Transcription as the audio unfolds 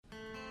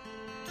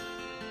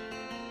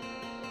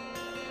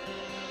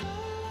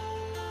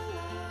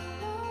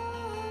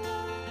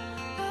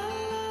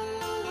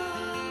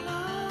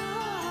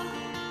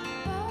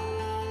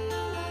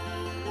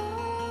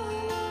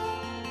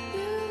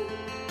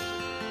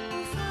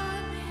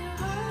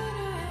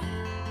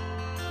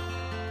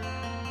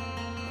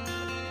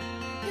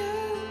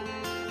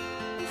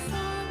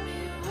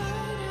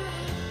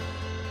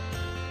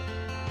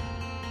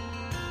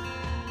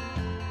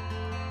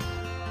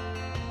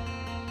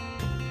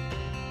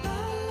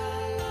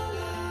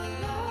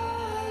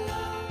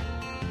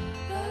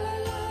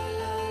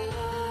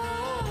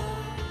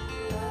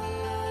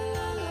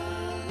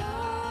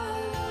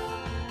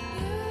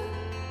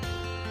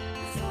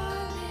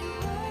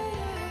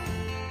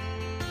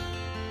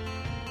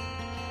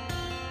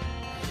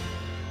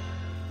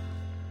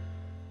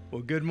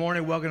Well, good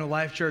morning. Welcome to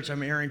Life Church.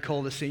 I'm Aaron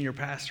Cole, the senior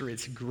pastor.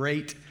 It's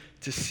great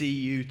to see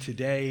you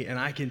today, and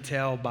I can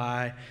tell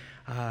by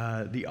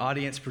the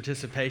audience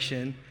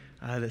participation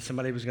that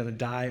somebody was going to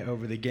die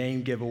over the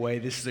game giveaway.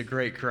 This is a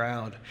great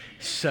crowd.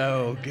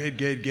 So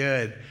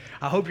good.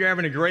 I hope you're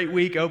having a great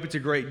week. I hope it's a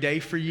great day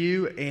for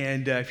you.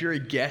 And if you're a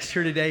guest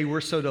here today, we're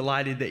so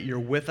delighted that you're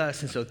with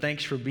us. And so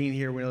thanks for being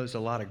here. We know there's a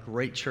lot of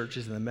great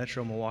churches in the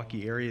metro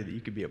Milwaukee area that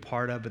you could be a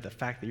part of, but the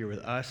fact that you're with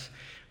us,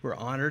 we're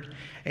honored.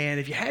 And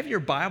if you have your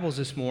Bibles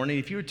this morning,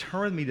 if you would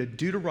turn with me to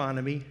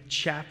Deuteronomy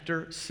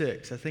chapter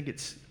 6. I think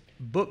it's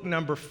book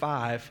number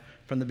 5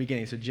 from the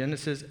beginning. So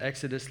Genesis,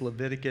 Exodus,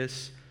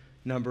 Leviticus,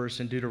 Numbers,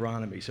 and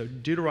Deuteronomy. So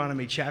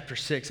Deuteronomy chapter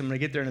 6. I'm going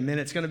to get there in a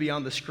minute. It's going to be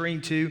on the screen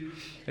too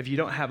if you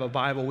don't have a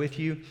Bible with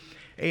you.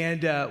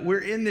 And we're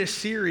in this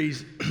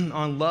series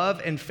on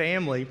love and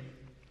family.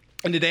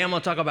 And today I'm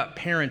going to talk about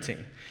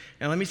parenting.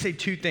 And let me say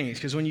two things,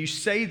 because when you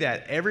say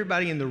that,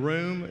 everybody in the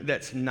room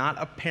that's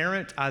not a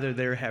parent, either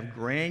they have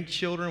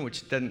grandchildren,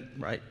 which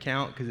doesn't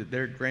count because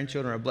their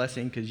grandchildren are a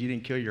blessing because you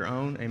didn't kill your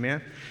own,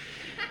 amen?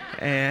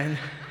 And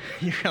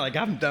you're like,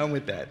 I'm done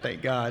with that,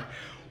 thank God.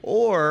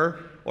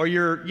 Or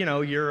you're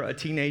a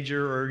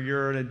teenager, or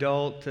you're an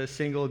adult, a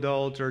single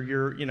adult, or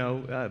you're,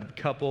 a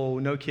couple,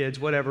 no kids,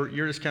 whatever.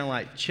 You're just kind of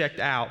like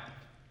checked out.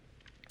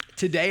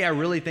 Today, I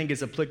really think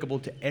is applicable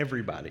to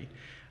everybody.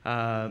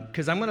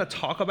 Because I'm going to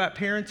talk about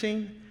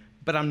parenting,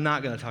 but I'm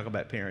not going to talk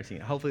about parenting.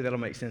 Hopefully that'll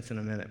make sense in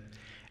a minute.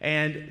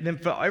 And then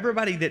for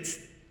everybody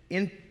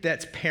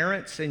that's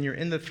parents and you're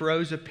in the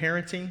throes of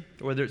parenting,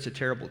 whether it's a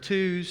terrible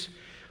twos,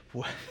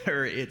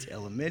 whether it's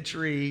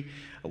elementary,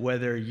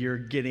 whether you're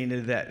getting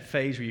into that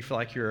phase where you feel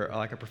like you're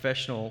like a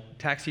professional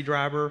taxi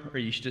driver, or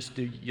you should just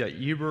do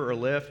Uber or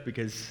Lyft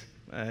because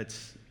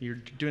you're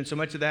doing so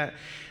much of that,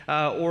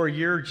 or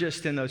you're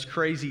just in those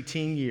crazy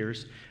teen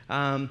years,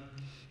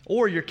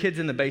 or your kid's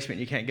in the basement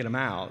and you can't get them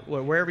out.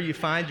 Wherever you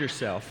find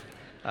yourself,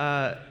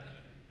 I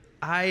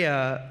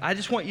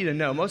just want you to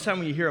know, most of the time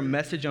when you hear a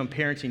message on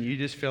parenting, you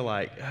just feel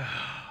like,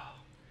 oh,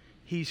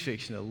 he's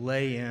fixing to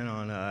lay in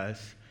on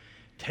us,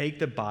 take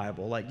the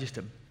Bible, like just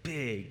a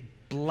big,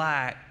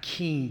 black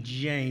King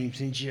James,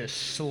 and just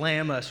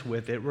slam us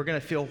with it. We're going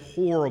to feel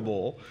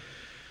horrible.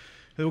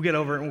 We'll get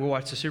over it and we'll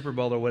watch the Super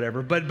Bowl or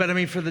whatever. But I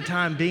mean, for the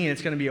time being,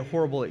 it's going to be a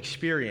horrible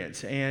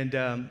experience.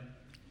 And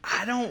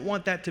I don't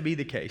want that to be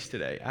the case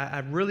today. I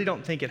really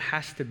don't think it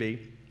has to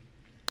be.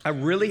 I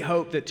really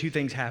hope that two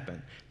things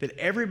happen. That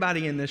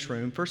everybody in this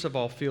room, first of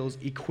all, feels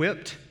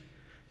equipped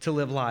to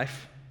live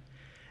life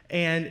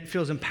and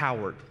feels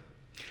empowered.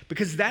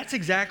 Because that's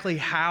exactly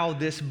how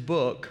this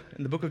book,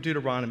 in the book of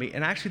Deuteronomy,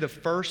 and actually the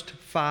first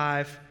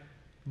 5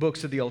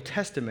 books of the Old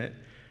Testament,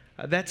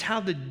 that's how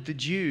the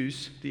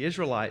Jews, the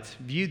Israelites,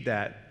 viewed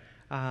that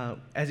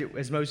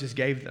as Moses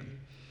gave them.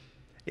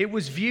 It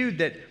was viewed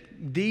that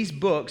these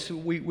books,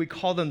 we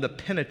call them the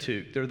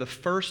Pentateuch. They're the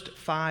first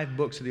 5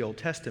 books of the Old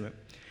Testament.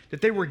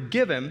 That they were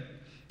given,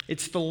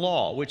 it's the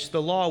law, which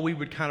the law we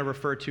would kind of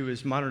refer to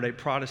as modern-day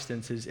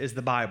Protestants is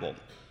the Bible,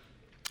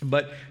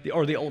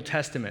 or the Old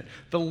Testament.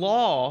 The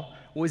law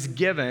was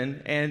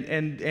given,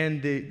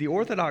 and the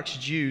Orthodox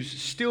Jews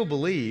still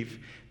believe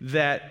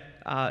that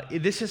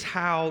this is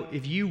how,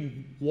 if you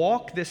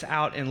walk this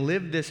out and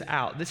live this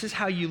out, this is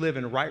how you live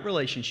in right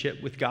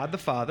relationship with God the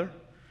Father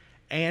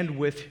and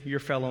with your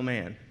fellow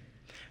man.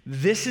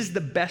 This is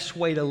the best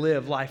way to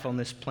live life on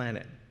this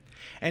planet.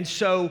 And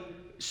so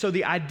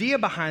the idea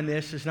behind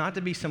this is not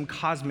to be some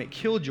cosmic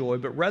killjoy,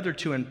 but rather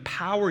to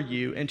empower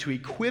you and to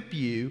equip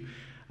you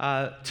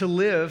to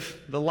live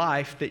the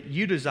life that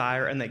you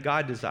desire and that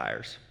God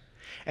desires.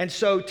 And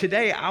so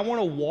today I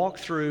want to walk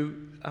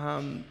through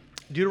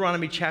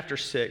Deuteronomy chapter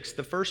 6.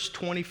 The first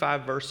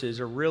 25 verses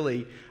are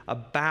really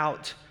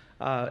about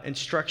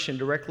instruction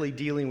directly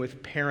dealing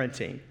with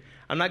parenting.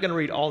 I'm not going to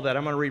read all that.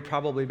 I'm going to read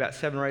probably about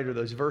 7 or 8 of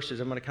those verses.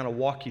 I'm going to kind of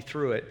walk you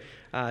through it.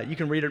 You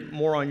can read it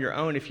more on your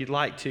own if you'd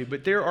like to.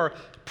 But there are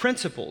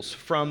principles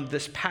from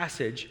this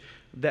passage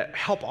that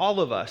help all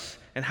of us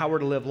in how we're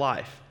to live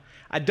life.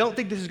 I don't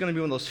think this is going to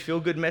be one of those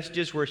feel-good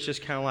messages where it's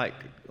just kind of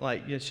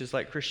like it's just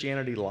like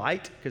Christianity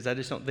light, because I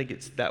just don't think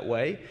it's that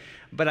way.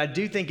 But I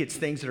do think it's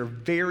things that are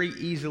very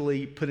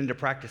easily put into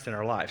practice in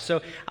our life.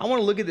 So I want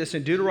to look at this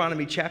in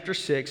Deuteronomy chapter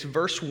 6,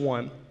 verse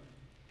 1.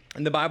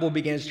 And the Bible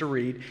begins to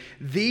read,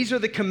 "These are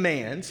the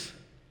commands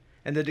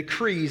and the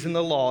decrees and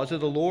the laws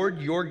of the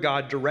Lord your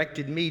God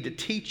directed me to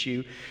teach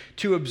you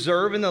to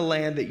observe in the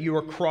land that you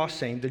are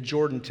crossing the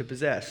Jordan to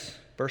possess."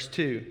 Verse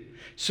 2,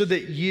 "So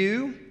that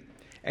you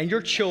and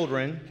your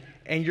children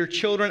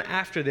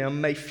after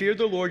them may fear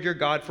the Lord your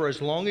God for as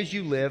long as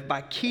you live,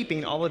 by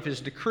keeping all of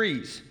his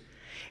decrees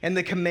and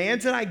the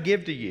commands that I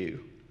give to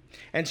you,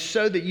 and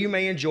so that you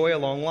may enjoy a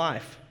long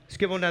life."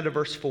 Skip on down to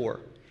verse 4.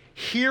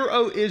 "Hear,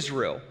 O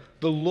Israel,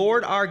 the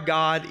Lord our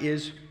God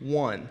is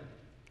one."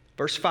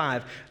 Verse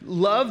 5,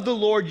 "Love the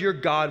Lord your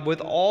God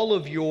with all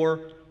of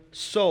your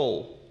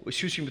soul,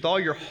 with all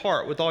your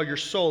heart, with all your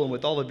soul, and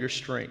with all of your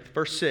strength."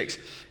 Verse 6,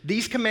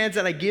 "These commands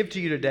that I give to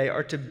you today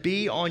are to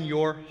be on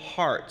your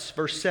hearts."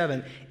 Verse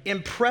 7,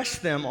 "Impress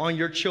them on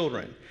your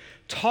children.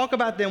 Talk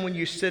about them when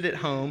you sit at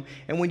home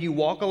and when you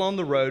walk along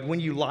the road, when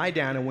you lie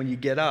down and when you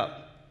get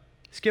up.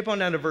 Skip on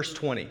down to verse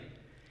 20.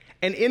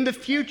 And in the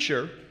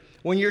future,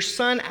 when your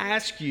son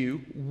asks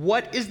you,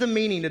 what is the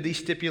meaning of these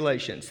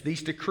stipulations,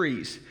 these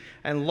decrees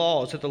and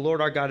laws that the Lord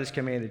our God has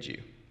commanded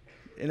you?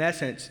 In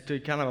essence, to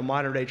kind of a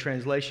modern day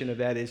translation of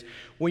that is,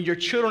 when your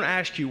children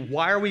ask you,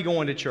 why are we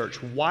going to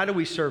church? Why do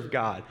we serve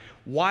God?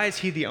 Why is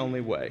he the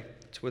only way?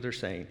 That's what they're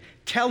saying.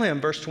 Tell him,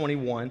 verse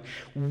 21,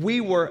 we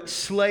were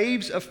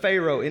slaves of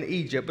Pharaoh in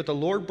Egypt, but the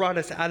Lord brought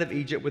us out of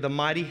Egypt with a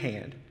mighty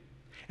hand.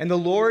 And the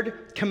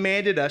Lord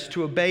commanded us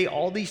to obey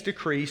all these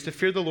decrees, to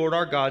fear the Lord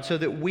our God, so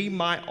that we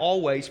might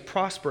always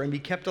prosper and be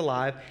kept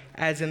alive,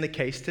 as in the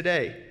case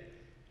today.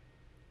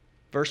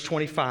 Verse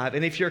 25,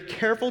 and if you're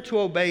careful to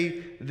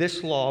obey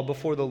this law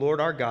before the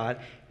Lord our God,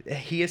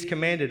 he has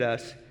commanded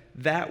us,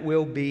 that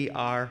will be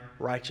our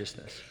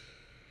righteousness.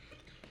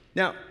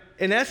 Now,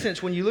 in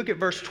essence, when you look at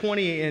verse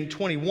 20 and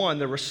 21,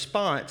 the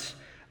response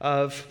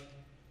of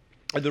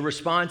when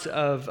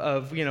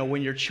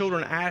your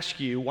children ask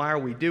you, why are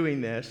we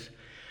doing this?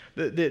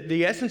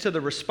 The essence of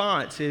the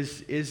response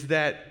is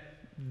that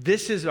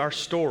this is our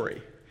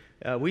story.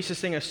 We used to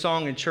sing a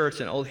song in church,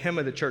 an old hymn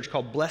of the church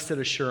called Blessed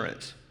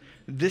Assurance.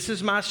 This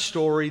is my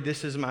story,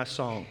 this is my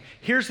song.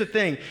 Here's the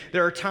thing,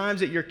 there are times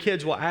that your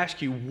kids will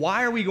ask you,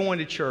 why are we going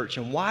to church,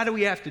 and why do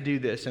we have to do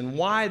this, and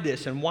why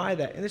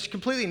that? And it's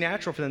completely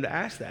natural for them to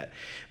ask that.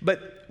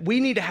 But we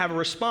need to have a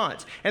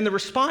response. And the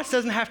response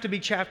doesn't have to be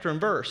chapter and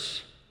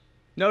verse.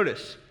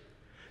 Notice,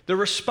 the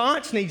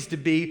response needs to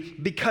be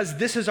because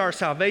this is our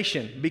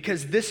salvation,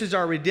 because this is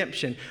our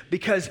redemption,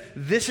 because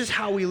this is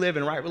how we live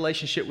in right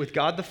relationship with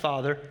God the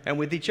Father and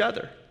with each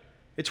other.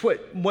 It's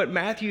what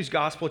Matthew's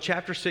Gospel,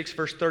 chapter 6,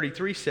 verse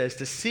 33 says,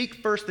 to seek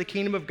first the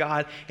kingdom of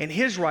God and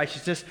his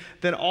righteousness,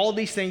 then all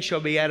these things shall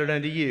be added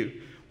unto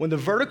you. When the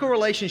vertical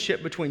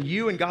relationship between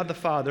you and God the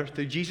Father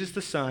through Jesus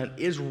the Son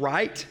is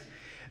right,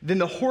 then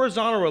the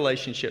horizontal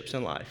relationships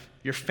in life,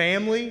 your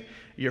family,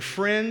 your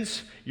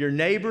friends, your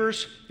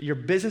neighbors, your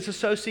business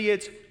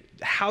associates,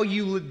 how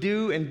you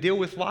do and deal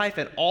with life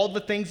and all the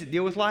things that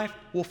deal with life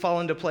will fall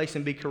into place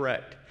and be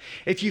correct.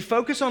 If you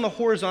focus on the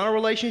horizontal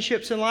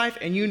relationships in life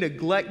and you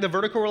neglect the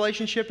vertical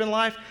relationship in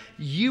life,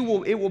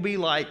 it will be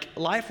like,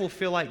 life will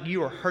feel like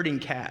you are herding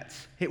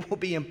cats. It will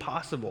be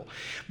impossible.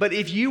 But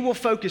if you will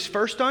focus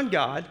first on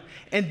God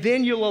and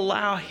then you'll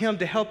allow him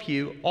to help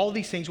you, all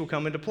these things will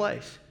come into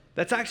place.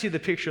 That's actually the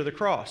picture of the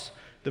cross.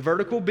 The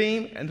vertical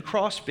beam and the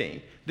cross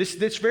beam.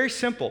 This very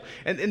simple.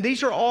 And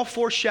these are all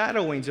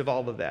foreshadowings of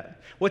all of that.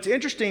 What's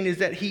interesting is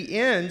that he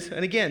ends,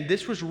 and again,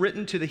 this was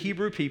written to the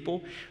Hebrew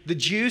people. The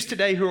Jews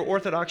today who are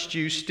Orthodox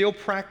Jews still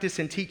practice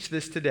and teach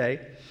this today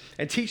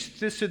and teach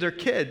this to their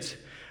kids.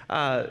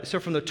 So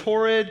from the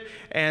Torah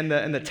and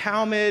the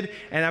Talmud,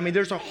 and I mean,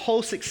 there's a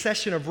whole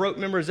succession of rote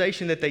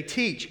memorization that they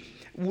teach.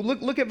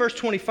 Look at verse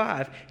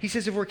 25. He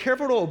says, if we're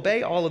careful to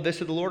obey all of this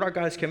that the Lord our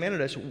God has commanded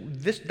us,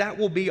 that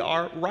will be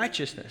our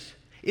righteousness.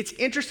 It's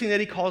interesting that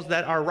he calls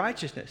that our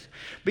righteousness,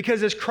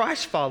 because as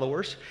Christ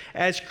followers,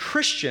 as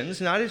Christians,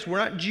 we're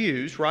not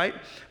Jews, right?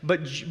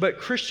 But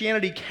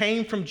Christianity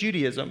came from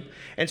Judaism,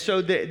 and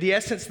so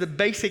the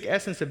basic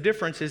essence of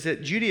difference is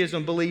that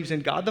Judaism believes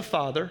in God the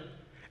Father,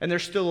 and they're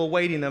still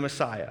awaiting the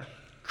Messiah.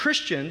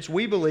 Christians,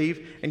 we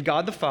believe in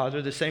God the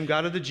Father, the same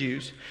God of the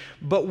Jews,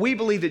 but we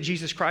believe that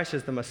Jesus Christ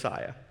is the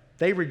Messiah.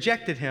 They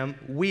rejected him,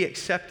 we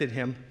accepted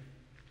him.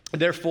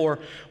 Therefore,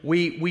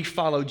 we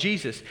follow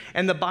Jesus.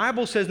 And the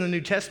Bible says in the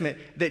New Testament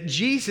that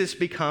Jesus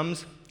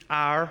becomes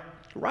our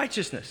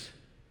righteousness.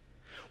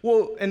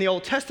 Well, in the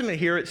Old Testament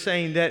here, it's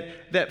saying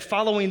that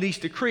following these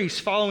decrees,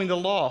 following the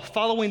law,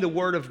 following the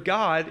Word of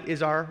God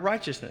is our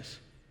righteousness.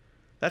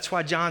 That's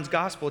why John's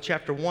Gospel,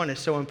 chapter 1, is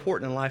so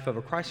important in the life of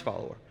a Christ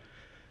follower.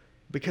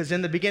 Because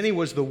in the beginning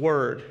was the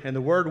Word, and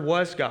the Word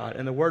was God,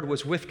 and the Word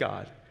was with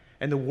God,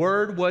 and the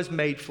Word was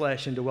made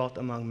flesh and dwelt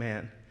among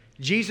men.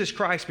 Jesus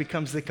Christ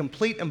becomes the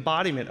complete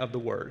embodiment of the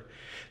Word.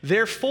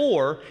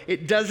 Therefore,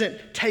 it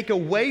doesn't take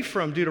away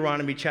from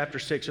Deuteronomy chapter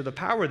 6 or the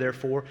power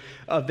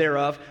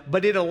thereof,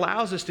 but it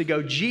allows us to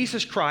go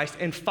Jesus Christ,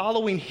 and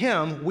following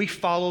him, we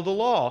follow the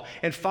law.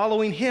 And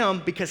following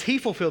him, because he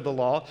fulfilled the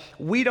law,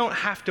 we don't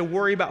have to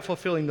worry about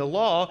fulfilling the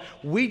law.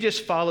 We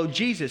just follow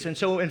Jesus. And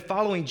so in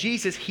following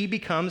Jesus, he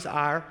becomes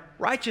our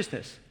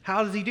righteousness.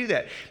 How does he do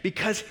that?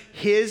 Because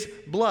his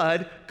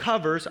blood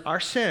covers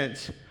our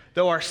sins.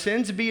 Though our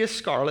sins be as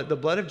scarlet, the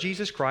blood of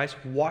Jesus Christ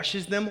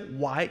washes them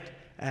white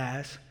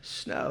as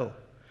snow.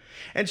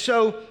 And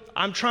so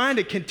I'm trying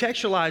to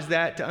contextualize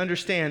that to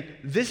understand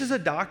this is a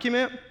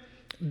document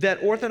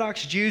that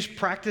Orthodox Jews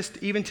practiced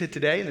even to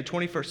today in the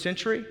 21st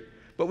century,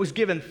 but was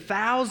given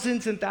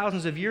thousands and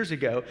thousands of years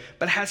ago,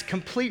 but has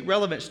complete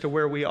relevance to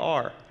where we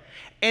are.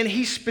 And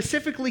he's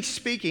specifically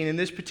speaking in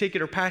this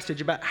particular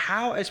passage about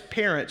how, as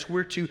parents,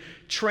 we're to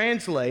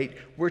translate,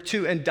 we're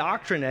to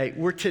indoctrinate,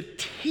 we're to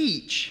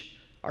teach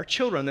our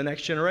children, the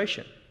next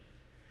generation.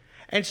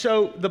 And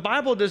so the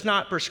Bible does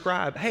not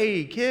prescribe,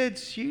 hey,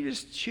 kids, you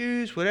just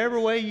choose whatever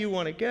way you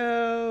want to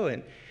go.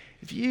 And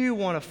if you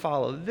want to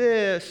follow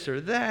this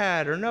or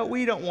that, or no,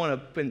 we don't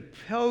want to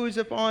impose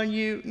upon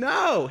you.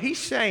 No, he's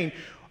saying,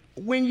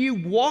 when you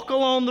walk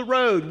along the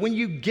road, when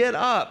you get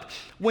up,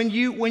 when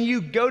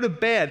you go to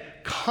bed,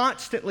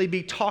 constantly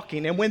be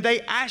talking. And when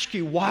they ask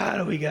you, why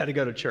do we got to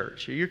go to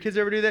church? Your kids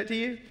ever do that to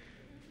you?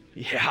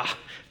 Yeah,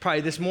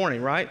 probably this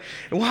morning, right?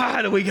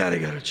 Why do we got to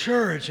go to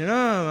church?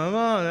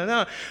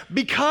 And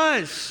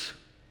because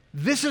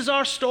this is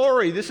our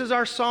story. This is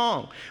our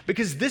song.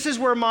 Because this is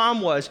where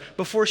mom was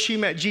before she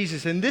met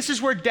Jesus. And this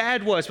is where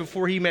dad was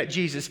before he met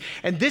Jesus.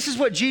 And this is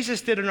what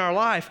Jesus did in our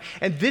life.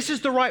 And this is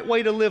the right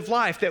way to live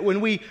life. That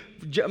when we,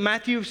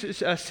 Matthew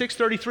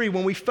 6:33,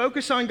 when we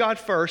focus on God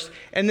first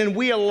and then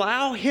we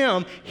allow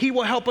him, he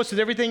will help us with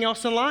everything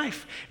else in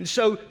life. And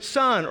so,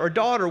 son or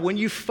daughter, when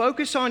you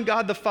focus on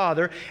God the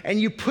Father and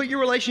you put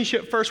your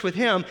relationship first with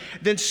him,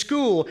 then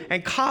school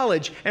and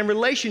college and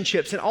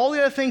relationships and all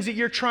the other things that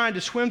you're trying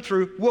to swim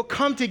through will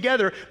come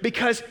together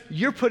because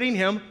you're putting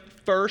him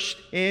first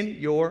in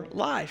your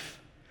life.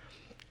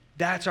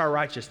 That's our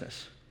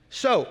righteousness.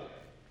 So,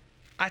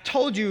 I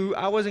told you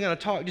I wasn't going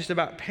to talk just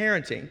about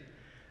parenting.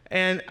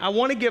 And I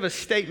want to give a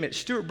statement.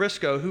 Stuart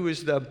Briscoe, who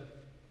is the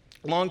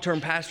long-term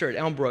pastor at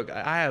Elmbrook,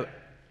 I have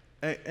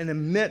an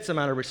immense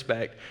amount of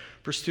respect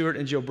for Stuart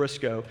and Jill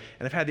Briscoe.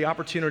 And I've had the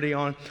opportunity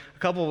on a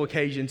couple of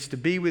occasions to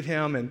be with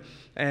him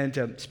and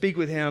to speak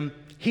with him.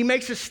 He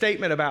makes a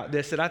statement about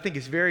this that I think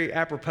is very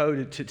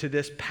apropos to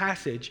this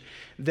passage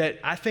that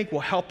I think will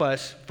help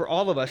us, for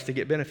all of us, to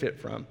get benefit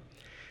from.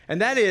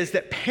 And that is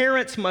that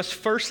parents must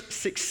first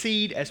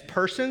succeed as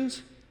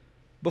persons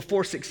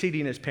before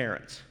succeeding as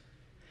parents.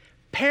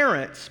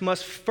 Parents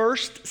must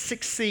first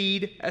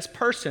succeed as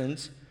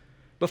persons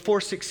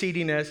before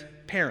succeeding as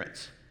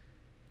parents.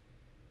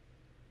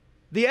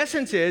 The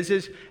essence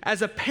is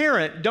as a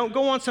parent, don't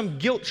go on some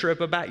guilt trip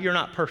about you're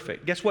not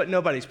perfect. Guess what?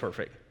 Nobody's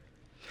perfect.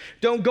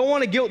 Don't go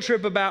on a guilt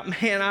trip about,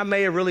 man, I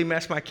may have really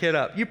messed my kid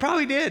up. You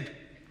probably did.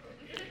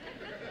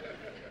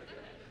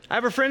 I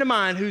have a friend of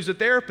mine who's a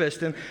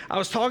therapist, and I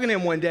was talking to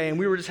him one day, and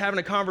we were just having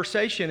a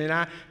conversation, and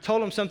I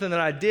told him something that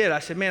I did. I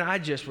said, man, I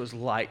just was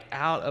like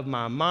out of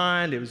my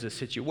mind. It was a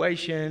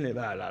situation, and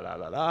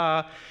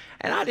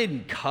and I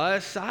didn't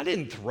cuss. I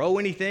didn't throw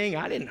anything.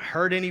 I didn't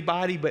hurt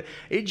anybody, but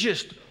it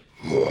just,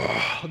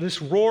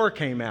 this roar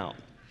came out.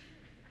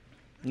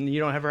 And you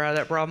don't ever have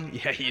that problem?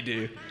 Yeah, you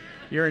do.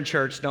 You're in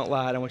church. Don't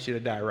lie. I don't want you to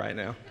die right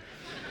now.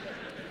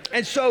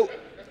 And so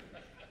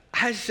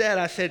I said,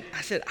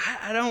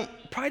 I don't,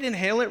 probably didn't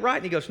handle it right.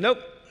 And he goes, nope.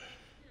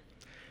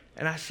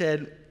 And I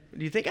said,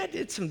 do you think I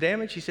did some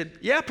damage? He said,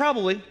 yeah,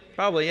 probably,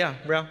 yeah,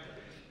 bro.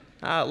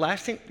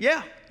 Lasting?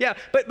 Yeah.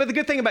 But the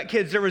good thing about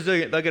kids, they're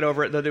resilient. They'll get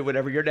over it. They'll do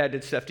whatever. Your dad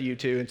did stuff to you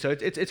too. And so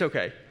it's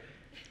okay.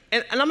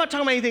 And I'm not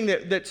talking about anything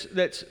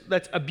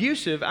that's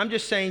abusive. I'm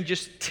just saying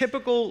just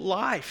typical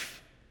life.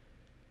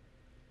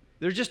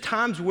 There's just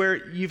times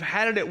where you've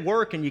had it at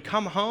work and you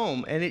come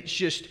home and it's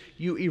just,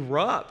 you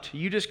erupt.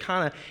 You just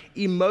kind of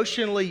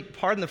emotionally,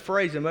 pardon the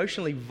phrase,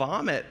 emotionally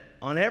vomit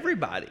on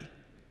everybody.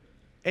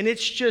 And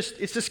it's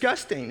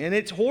disgusting and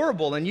it's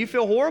horrible and you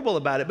feel horrible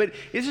about it. But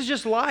this is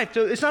just life.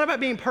 So it's not about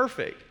being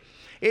perfect.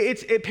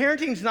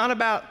 Parenting is not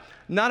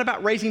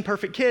about raising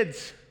perfect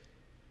kids.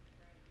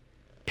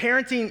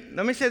 Parenting,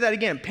 let me say that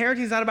again. Parenting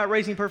is not about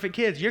raising perfect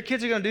kids. Your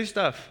kids are going to do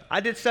stuff. I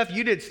did stuff,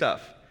 you did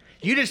stuff.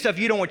 You did stuff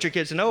you don't want your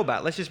kids to know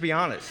about. Let's just be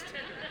honest.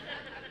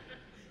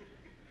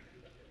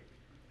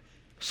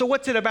 So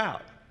what's it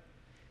about?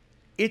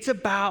 It's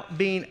about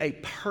being a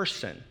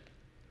person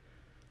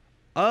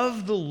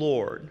of the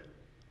Lord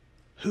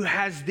who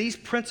has these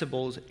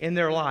principles in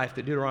their life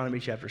that Deuteronomy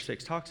chapter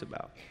 6 talks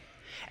about.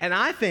 And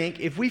I think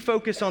if we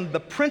focus on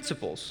the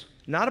principles,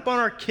 not upon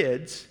our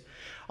kids,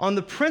 on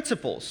the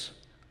principles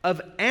of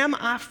am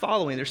I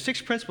following? There's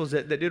 6 principles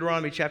that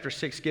Deuteronomy chapter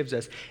 6 gives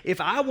us. If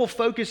I will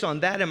focus on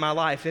that in my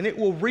life, then it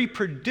will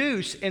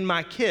reproduce in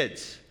my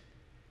kids.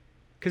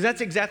 Because that's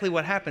exactly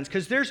what happens.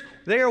 Because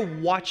they are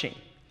watching.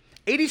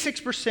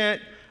 86%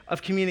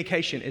 of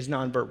communication is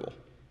nonverbal.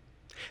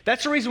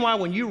 That's the reason why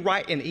when you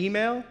write an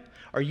email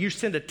or you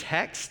send a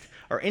text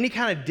or any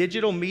kind of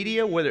digital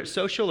media, whether it's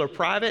social or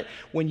private,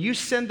 when you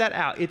send that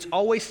out, it's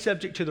always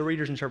subject to the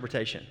reader's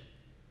interpretation.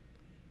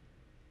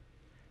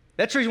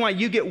 That's the reason why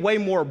you get way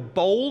more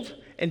bold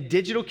in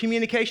digital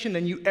communication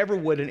than you ever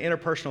would in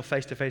interpersonal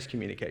face-to-face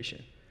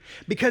communication.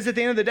 Because at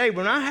the end of the day,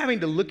 when I'm having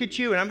to look at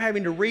you and I'm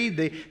having to read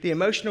the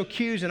emotional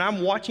cues and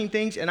I'm watching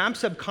things and I'm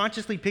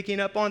subconsciously picking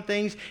up on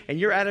things and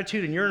your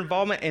attitude and your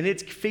involvement and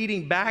it's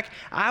feeding back,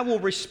 I will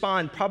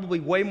respond probably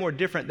way more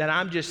different than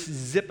I'm just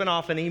zipping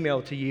off an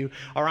email to you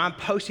or I'm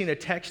posting a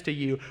text to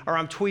you or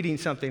I'm tweeting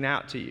something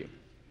out to you.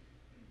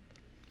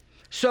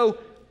 So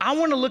I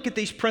want to look at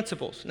these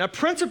principles. Now,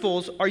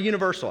 principles are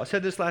universal. I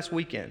said this last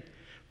weekend.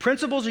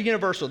 Principles are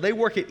universal. They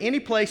work at any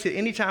place, at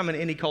any time, in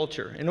any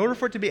culture. In order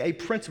for it to be a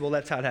principle,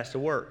 that's how it has to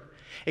work.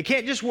 It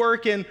can't just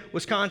work in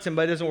Wisconsin,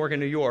 but it doesn't work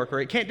in New York.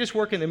 Or it can't just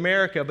work in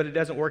America, but it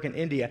doesn't work in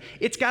India.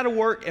 It's got to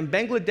work in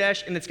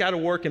Bangladesh, and it's got to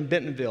work in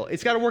Bentonville.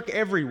 It's got to work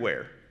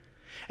everywhere.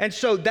 And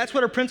so that's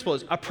what a principle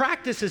is. A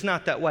practice is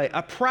not that way.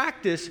 A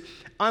practice,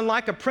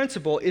 unlike a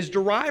principle, is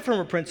derived from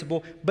a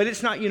principle, but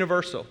it's not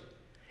universal.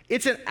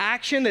 It's an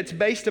action that's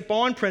based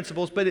upon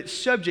principles, but it's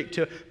subject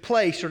to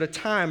place or to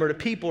time or to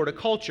people or to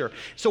culture.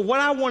 So what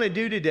I want to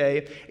do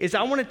today is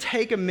I want to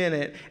take a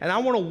minute and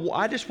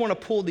I just want to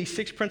pull these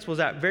 6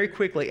 principles out very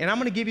quickly, and I'm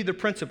going to give you the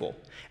principle.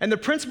 And the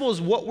principle is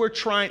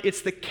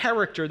it's the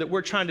character that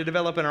we're trying to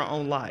develop in our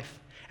own life.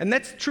 And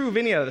that's true of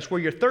any of us,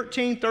 where you're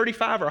 13,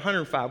 35, or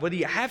 105. Whether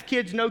you have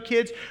kids, no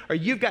kids, or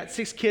you've got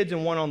 6 kids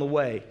and 1 on the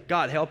way.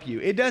 God help you.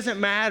 It doesn't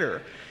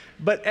matter.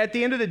 But at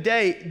the end of the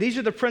day, these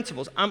are the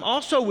principles. I'm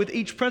also, with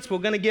each principle,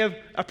 going to give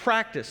a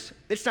practice.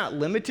 It's not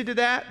limited to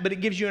that, but it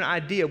gives you an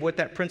idea of what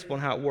that principle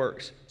and how it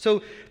works.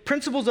 So,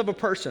 principles of a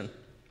person.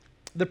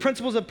 The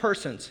principles of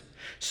persons.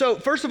 So,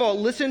 first of all,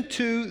 listen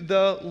to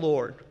the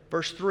Lord.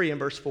 Verse 3 and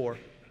verse 4.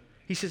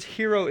 He says,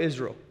 "Hear, O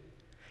Israel,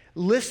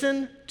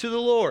 listen to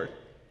the Lord."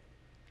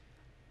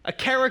 A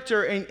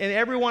character in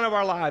every one of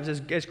our lives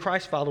as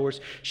Christ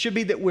followers should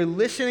be that we're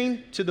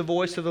listening to the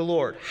voice of the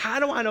Lord. How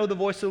do I know the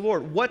voice of the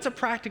Lord? What's a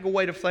practical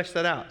way to flesh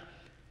that out?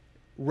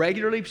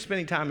 Regularly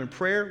spending time in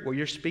prayer where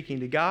you're speaking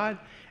to God,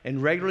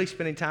 and regularly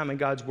spending time in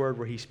God's Word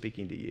where He's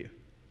speaking to you. Do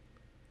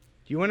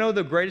you want to know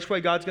the greatest way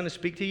God's going to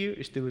speak to you?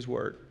 Is through His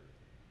Word.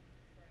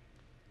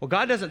 Well,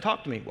 God doesn't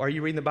talk to me. Are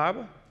you reading the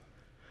Bible?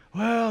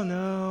 Well,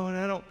 no, and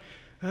I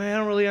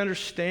don't really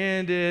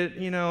understand it.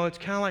 You know, it's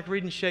kind of like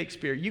reading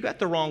Shakespeare. You got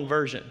the wrong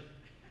version.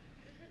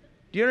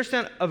 Do you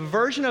understand? A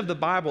version of the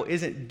Bible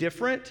isn't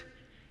different.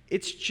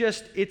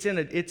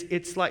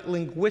 It's like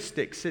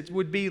linguistics. It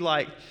would be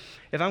like,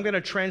 if I'm going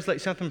to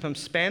translate something from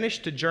Spanish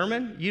to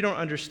German, you don't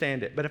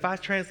understand it. But if I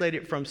translate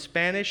it from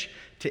Spanish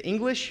to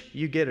English,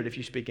 you get it if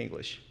you speak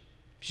English.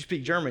 If you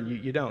speak German,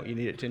 you don't. You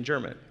need it in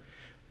German.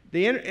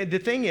 The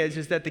thing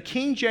is that the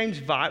King James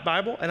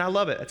Bible, and I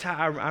love it. That's how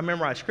I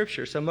memorize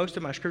Scripture. So most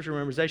of my Scripture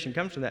memorization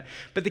comes from that.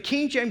 But the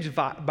King James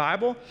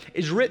Bible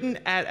is written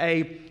at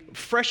a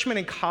freshman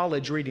in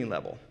college reading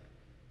level.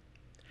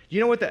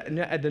 You know what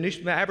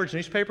the average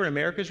newspaper in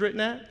America is written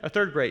at? A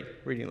 3rd grade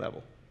reading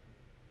level.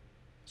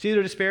 See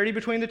the disparity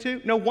between the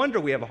two? No wonder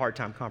we have a hard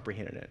time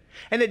comprehending it.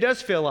 And it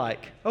does feel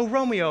like, oh,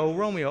 Romeo,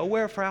 Romeo,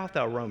 wherefore art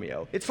thou,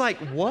 Romeo? It's like,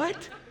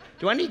 what?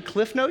 Do I need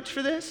Cliff Notes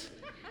for this?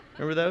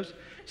 Remember those?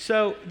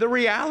 So the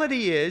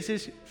reality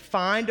is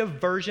find a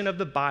version of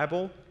the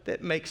Bible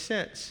that makes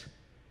sense.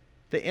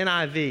 The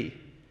NIV,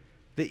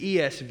 the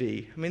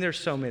ESV. I mean, there's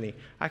so many.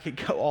 I could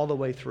go all the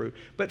way through.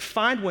 But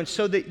find one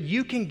so that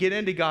you can get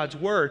into God's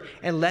Word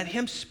and let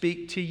Him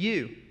speak to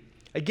you.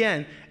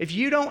 Again, if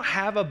you don't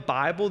have a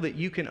Bible that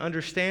you can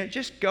understand,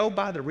 just go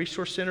by the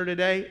Resource Center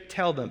today.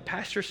 Tell them,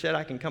 Pastor said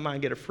I can come out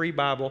and get a free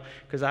Bible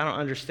because I don't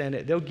understand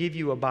it. They'll give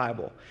you a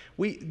Bible.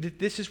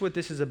 This is what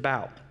this is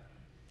about.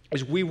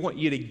 Is we want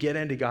you to get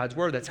into God's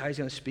Word. That's how He's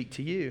going to speak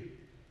to you.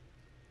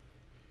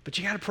 But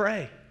you got to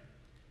pray.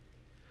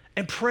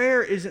 And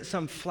prayer isn't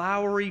some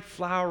flowery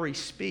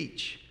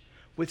speech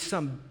with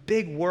some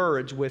big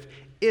words with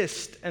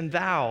ist and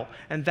thou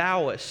and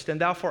thouest and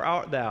thou for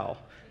art thou.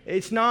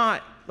 It's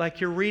not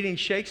like you're reading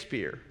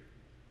Shakespeare.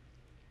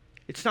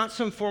 It's not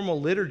some formal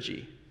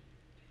liturgy.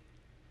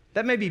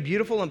 That may be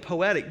beautiful and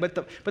poetic, but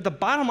the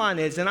bottom line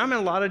is, and I'm in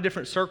a lot of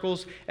different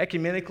circles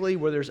ecumenically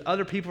where there's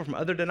other people from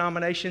other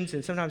denominations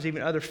and sometimes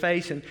even other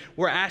faiths, and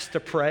we're asked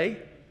to pray.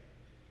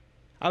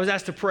 I was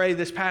asked to pray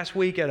this past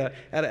week at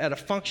a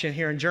function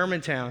here in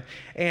Germantown,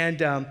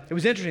 and it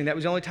was interesting. That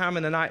was the only time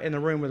in the night in the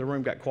room where the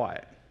room got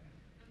quiet.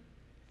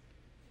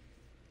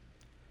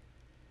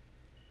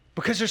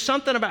 Because there's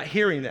something about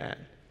hearing that.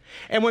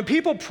 And when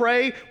people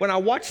pray, when I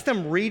watch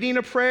them reading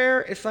a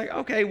prayer, it's like,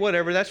 okay,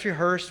 whatever, that's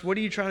rehearsed. What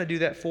are you trying to do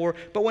that for?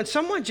 But when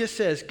someone just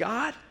says,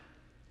 God,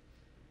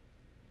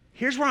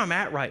 here's where I'm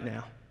at right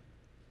now.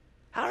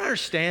 I don't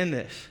understand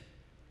this.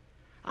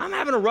 I'm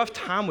having a rough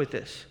time with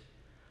this.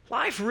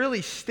 Life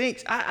really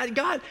stinks.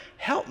 God,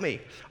 help me.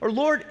 Or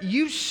Lord,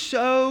 you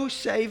so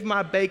saved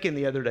my bacon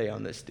the other day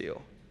on this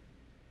deal.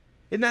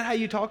 Isn't that how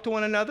you talk to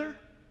one another?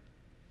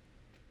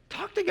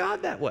 Talk to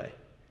God that way.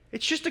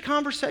 It's just a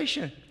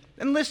conversation.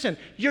 And listen,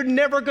 you're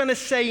never going to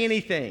say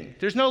anything.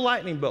 There's no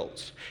lightning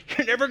bolts.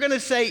 You're never going to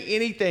say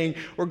anything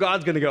where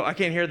God's going to go, I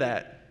can't hear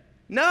that.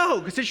 No,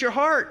 because it's your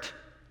heart.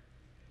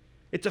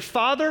 It's a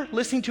father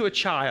listening to a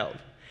child.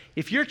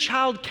 If your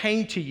child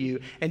came to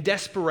you in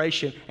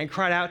desperation and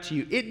cried out to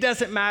you, it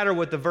doesn't matter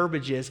what the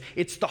verbiage is.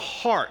 It's the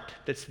heart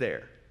that's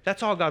there.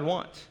 That's all God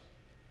wants.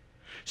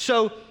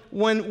 So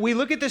when we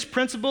look at this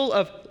principle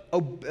of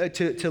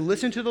to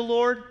listen to the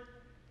Lord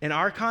in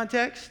our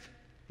context,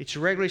 it's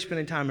regularly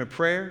spending time in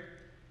prayer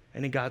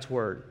and in God's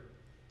Word.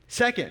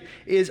 Second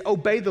is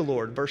obey the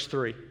Lord, verse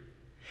 3.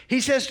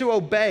 He says to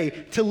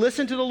obey, to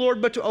listen to the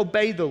Lord, but to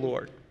obey the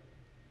Lord.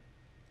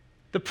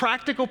 The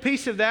practical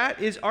piece of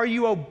that is, are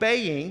you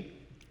obeying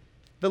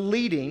the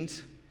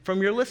leadings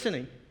from your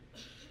listening?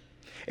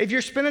 If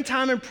you're spending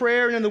time in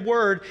prayer and in the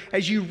Word,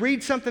 as you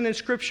read something in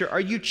Scripture, are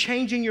you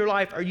changing your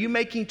life? Are you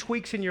making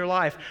tweaks in your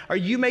life? Are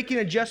you making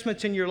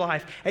adjustments in your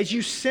life? As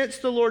you sense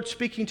the Lord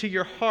speaking to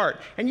your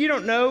heart, and you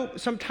don't know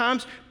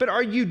sometimes, but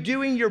are you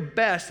doing your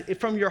best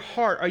from your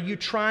heart? Are you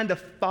trying to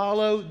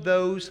follow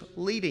those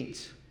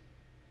leadings?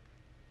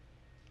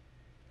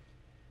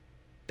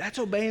 That's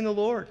obeying the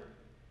Lord.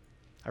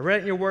 I read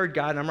it in your word,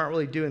 God, and I'm not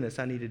really doing this.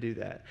 I need to do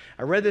that.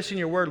 I read this in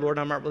your word, Lord,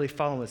 and I'm not really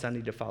following this. I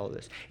need to follow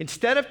this.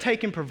 Instead of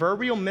taking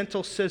proverbial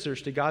mental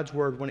scissors to God's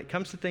word when it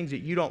comes to things that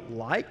you don't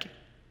like,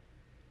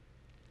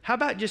 how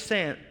about just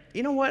saying,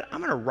 you know what? I'm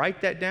going to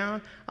write that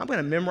down. I'm going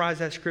to memorize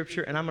that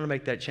scripture, and I'm going to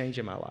make that change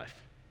in my life.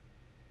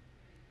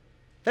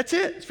 That's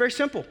it. It's very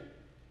simple.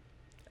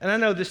 And I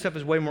know this stuff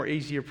is way more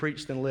easier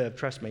preached than lived,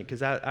 trust me,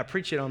 because I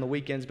preach it on the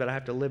weekends, but I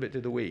have to live it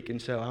through the week,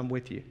 and so I'm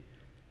with you.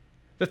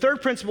 The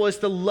third principle is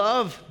to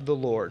love the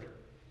Lord.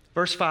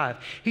 Verse 5,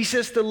 he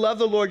says to love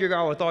the Lord your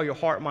God with all your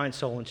heart, mind,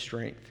 soul, and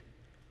strength.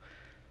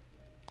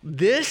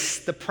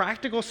 The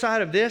practical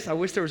side of this, I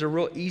wish there was a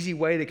real easy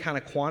way to kind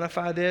of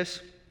quantify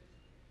this,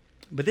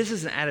 but this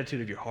is an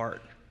attitude of your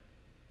heart.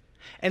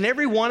 And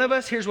every one of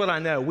us, here's what I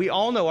know. We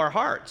all know our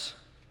hearts.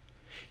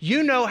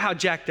 You know how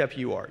jacked up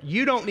you are.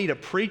 You don't need a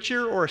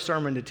preacher or a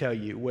sermon to tell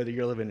you whether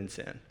you're living in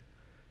sin.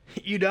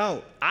 You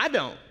don't. I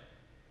don't.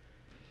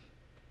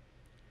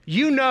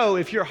 You know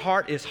if your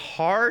heart is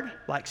hard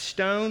like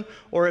stone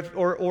or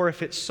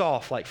if it's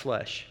soft like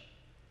flesh.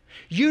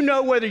 You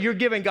know whether you're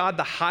giving God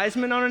the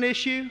Heisman on an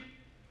issue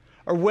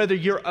or whether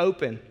you're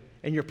open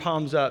and your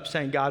palms up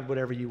saying, God,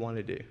 whatever you want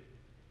to do.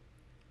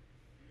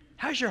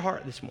 How's your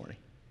heart this morning?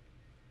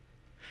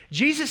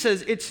 Jesus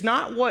says it's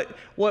not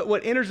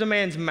what enters a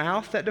man's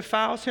mouth that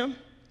defiles him.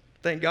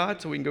 Thank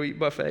God, so we can go eat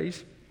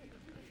buffets.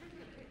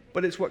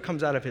 But it's what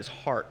comes out of his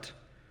heart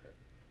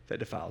that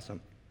defiles him.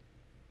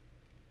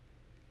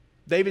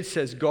 David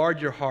says, guard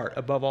your heart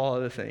above all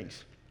other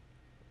things,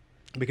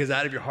 because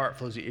out of your heart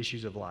flows the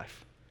issues of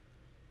life.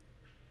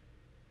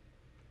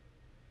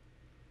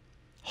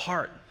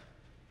 Heart.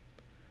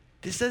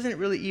 This isn't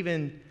really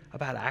even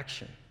about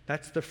action.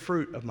 That's the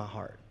fruit of my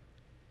heart.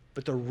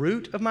 But the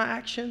root of my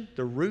action,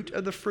 the root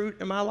of the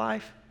fruit in my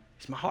life,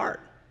 is my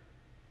heart.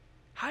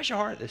 How's your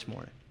heart this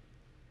morning?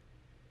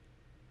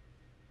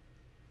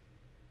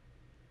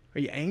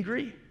 Are you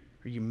angry?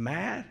 Are you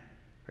mad?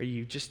 Are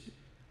you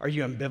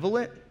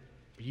ambivalent?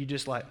 Are you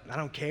just like, I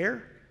don't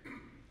care?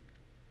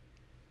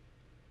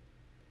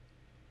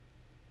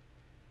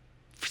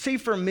 See,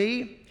 for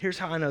me, here's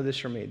how I know this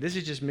for me. This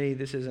is just me.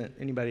 This isn't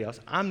anybody else.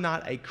 I'm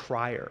not a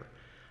crier.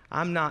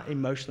 I'm not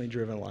emotionally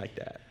driven like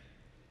that.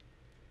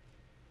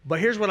 But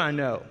here's what I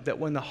know, that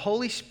when the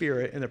Holy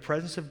Spirit in the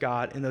presence of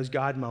God, in those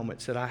God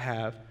moments that I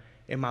have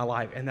in my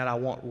life and that I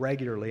want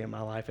regularly in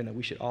my life and that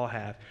we should all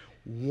have,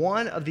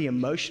 one of the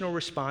emotional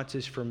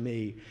responses for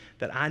me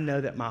that I know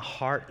that my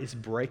heart is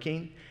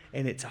breaking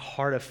and it's a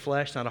heart of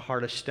flesh, not a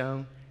heart of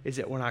stone, is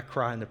that when I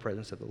cry in the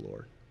presence of the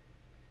Lord.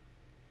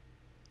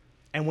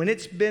 And when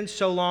it's been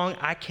so long,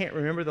 I can't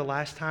remember the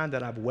last time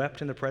that I've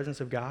wept in the presence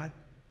of God,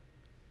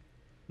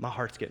 my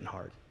heart's getting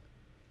hard.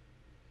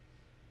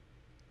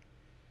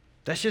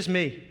 That's just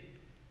me.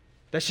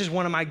 That's just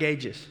one of my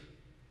gauges.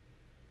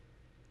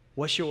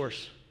 What's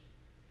yours?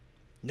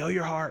 Know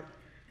your heart.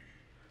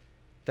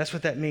 That's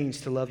what that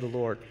means to love the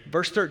Lord.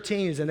 Verse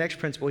 13 is the next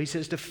principle. He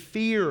says to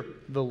fear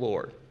the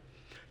Lord.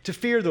 To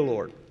fear the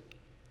Lord.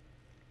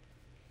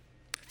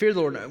 Fear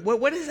the Lord.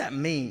 What does that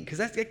mean?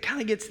 Because it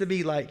kind of gets to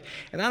be like,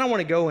 and I don't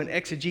want to go and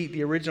exegete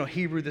the original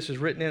Hebrew this was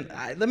written in.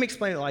 Let me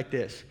explain it like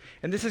this.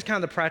 And this is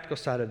kind of the practical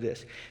side of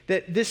this.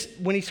 That this,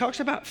 when he talks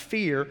about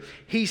fear,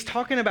 he's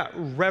talking about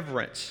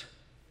reverence,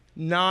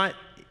 not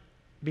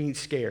being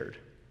scared.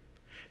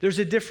 There's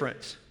a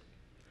difference.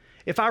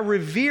 If I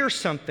revere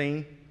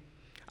something,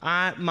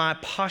 my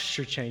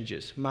posture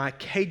changes, my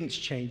cadence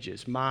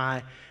changes,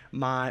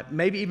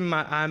 maybe even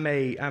I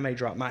may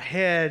drop my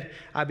head,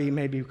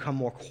 maybe become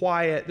more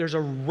quiet. There's a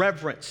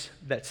reverence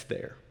that's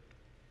there.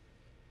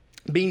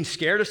 Being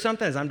scared of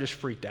something is I'm just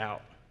freaked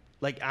out.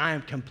 Like I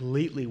am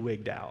completely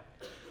wigged out.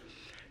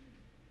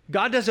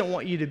 God doesn't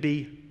want you to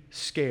be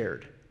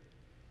scared.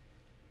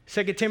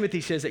 2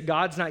 Timothy says that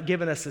God's not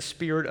given us a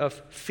spirit of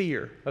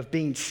fear, of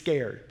being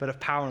scared, but of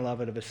power and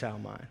love and of a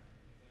sound mind.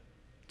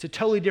 It's a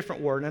totally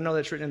different word, and I know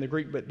that's written in the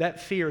Greek, but that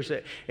fear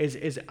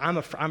is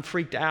I'm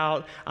freaked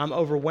out, I'm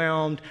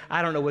overwhelmed,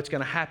 I don't know what's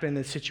going to happen in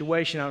this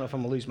situation, I don't know if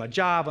I'm going to lose my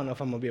job, I don't know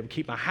if I'm going to be able to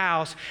keep my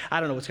house,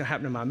 I don't know what's going to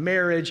happen in my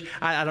marriage,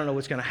 I don't know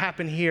what's going to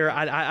happen here,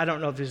 I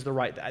don't know if this is the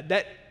right,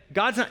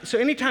 God's not, so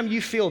anytime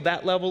you feel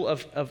that level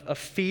of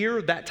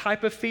fear, that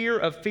type of fear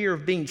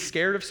of being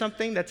scared of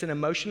something, that's an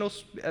emotional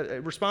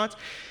response,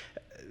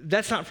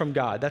 that's not from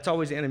God, that's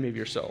always the enemy of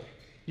your soul.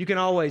 You can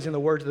always, in the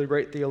words of the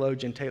great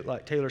theologian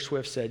like Taylor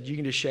Swift said, you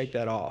can just shake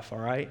that off, all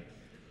right?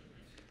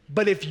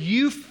 But if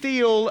you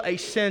feel a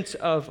sense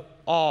of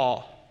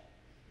awe,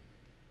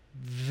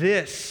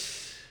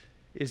 this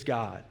is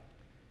God.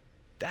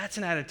 That's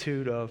an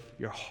attitude of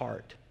your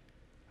heart,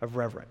 of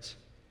reverence.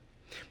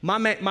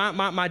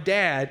 My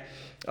dad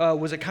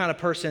was a kind of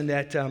person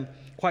that,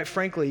 quite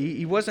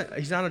frankly,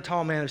 he's not a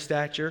tall man of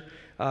stature.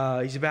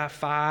 He's about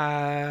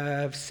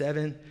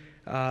 5'7".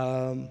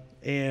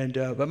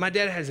 But my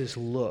dad has this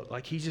look,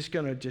 like he's just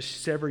going to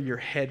just sever your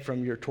head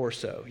from your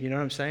torso. You know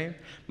what I'm saying?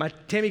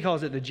 Tammy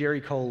calls it the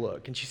Jerry Cole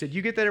look. And she said,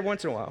 you get that every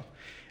once in a while.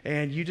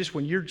 And you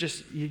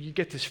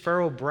get this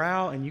furrowed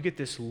brow, and you get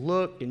this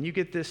look, and you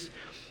get this,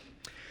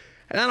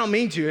 and I don't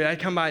mean to, I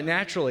come by it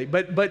naturally,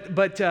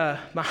 but I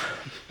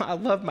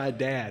love my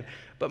dad.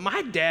 But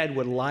my dad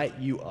would light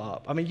you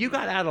up. I mean, you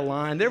got out of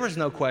line, there was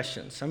no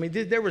questions. I mean,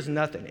 there was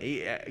nothing.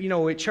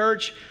 At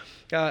church,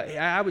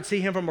 I would see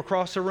him from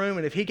across the room,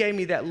 and if he gave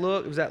me that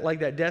look, it was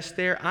like that desk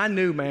there, I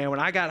knew, man, when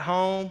I got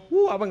home, I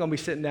wasn't going to be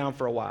sitting down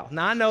for a while.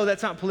 Now, I know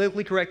that's not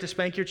politically correct to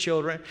spank your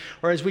children,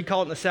 or as we call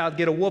it in the South,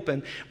 get a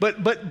whooping,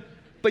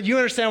 but you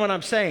understand what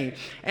I'm saying.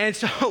 And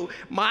so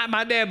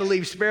my dad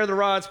believed spare the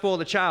rod, spoil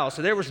the child.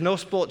 So there was no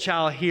spoiled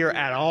child here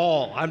at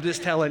all. I'm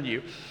just telling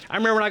you. I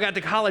remember when I got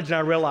to college and I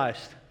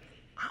realized,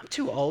 I'm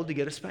too old to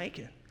get a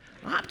spanking.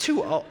 I'm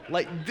too old.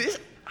 Like this.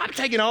 I'm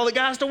taking all the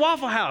guys to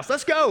Waffle House.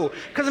 Let's go.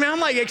 Because, I'm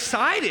like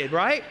excited,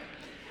 right?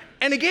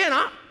 And again,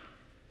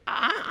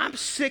 I'm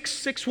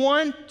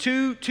 6'1",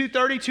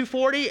 230,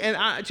 240, and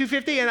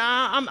 250, and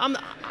I'm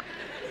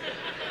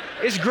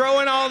it's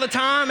growing all the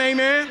time,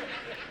 amen?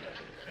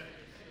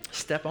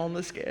 Step on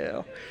the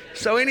scale.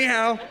 So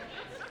anyhow,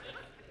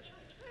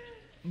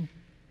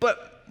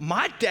 but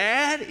my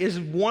dad is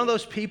one of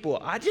those people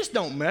I just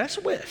don't mess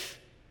with.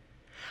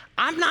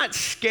 I'm not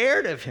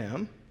scared of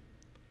him,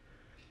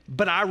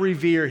 but I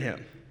revere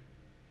him.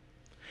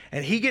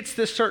 And he gets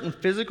this certain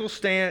physical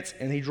stance,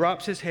 and he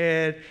drops his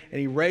head, and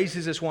he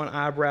raises this one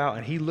eyebrow,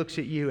 and he looks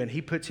at you, and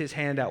he puts his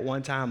hand out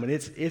one time, and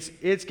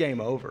it's game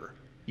over.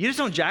 You just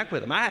don't jack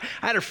with him. I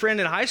had a friend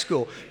in high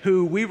school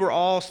who we were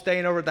all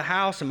staying over at the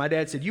house, and my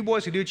dad said, you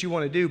boys can do what you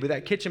want to do, but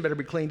that kitchen better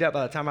be cleaned up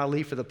by the time I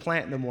leave for the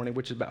plant in the morning,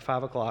 which is about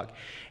 5 o'clock,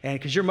 and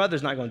because your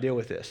mother's not going to deal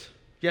with this.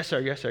 Yes, sir,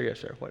 yes, sir, yes,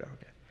 sir, whatever.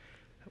 Okay.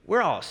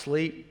 We're all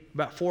asleep.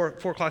 About 4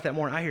 o'clock that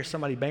morning, I hear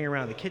somebody banging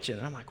around the kitchen,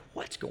 and I'm like,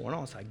 what's going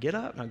on? So I get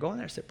up, and I go in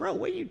there and said, bro,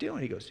 what are you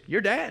doing? He goes, your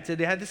dad said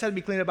this had to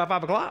be cleaned up by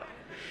 5 o'clock.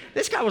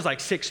 This guy was like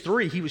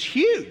 6'3". He was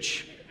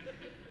huge.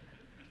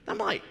 I'm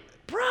like,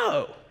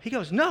 bro. He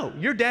goes, no,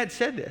 your dad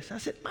said this. I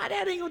said, my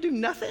dad ain't going to do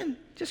nothing.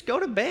 Just go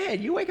to bed.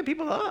 You waking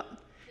people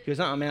up. He goes,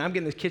 man, I'm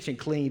getting this kitchen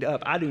cleaned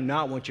up. I do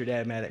not want your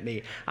dad mad at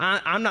me.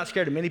 I'm not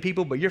scared of many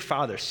people, but your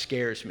father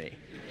scares me.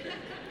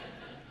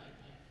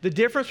 The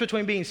difference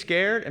between being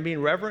scared and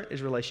being reverent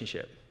is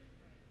relationship.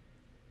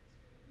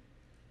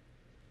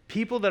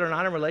 People that are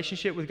not in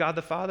relationship with God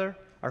the Father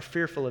are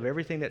fearful of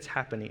everything that's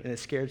happening in a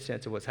scared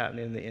sense of what's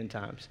happening in the end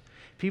times.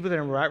 People that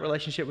are in the right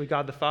relationship with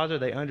God the Father,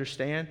 they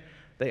understand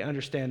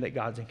that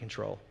God's in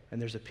control,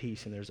 and there's a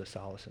peace and there's a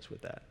solace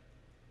with that.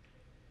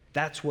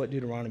 That's what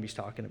Deuteronomy's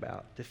talking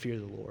about, to fear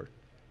the Lord.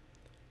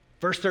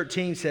 Verse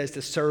 13 says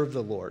to serve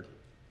the Lord.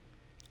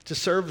 To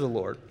serve the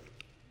Lord.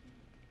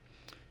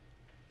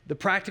 The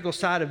practical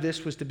side of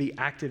this was to be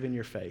active in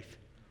your faith.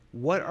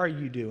 What are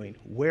you doing?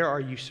 Where are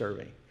you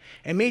serving?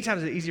 And many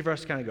times it's easy for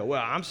us to kind of go,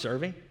 well, I'm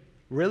serving.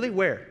 Really?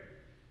 Where?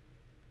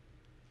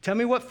 Tell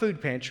me what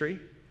food pantry.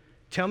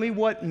 Tell me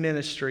what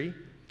ministry.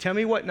 Tell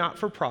me what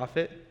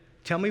not-for-profit.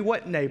 Tell me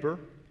what neighbor.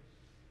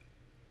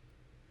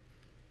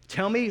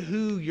 Tell me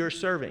who you're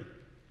serving.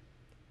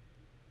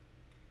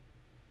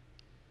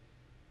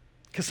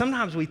 Because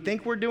sometimes we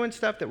think we're doing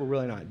stuff that we're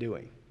really not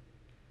doing.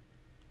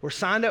 We're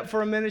signed up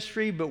for a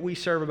ministry, but we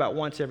serve about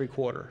once every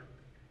quarter.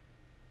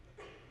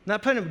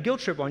 Not putting a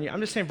guilt trip on you. I'm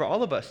just saying for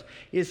all of us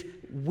is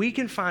we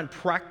can find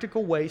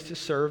practical ways to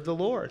serve the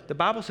Lord. The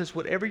Bible says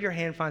whatever your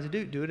hand finds to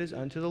do, do it as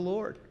unto the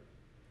Lord.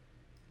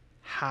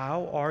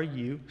 How are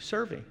you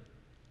serving?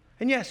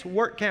 And yes,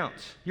 work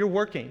counts. You're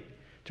working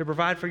to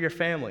provide for your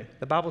family.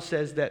 The Bible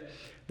says that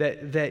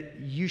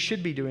you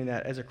should be doing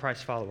that as a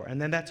Christ follower.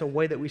 And then that's a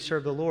way that we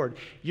serve the Lord.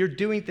 You're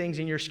doing things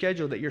in your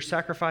schedule that you're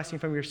sacrificing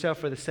from yourself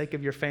for the sake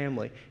of your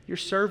family. You're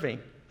serving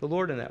the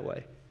Lord in that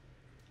way.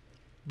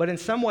 But in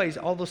some ways,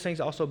 all those things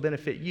also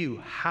benefit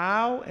you.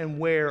 How and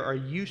where are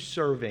you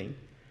serving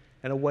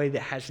in a way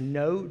that has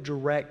no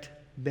direct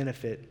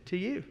benefit to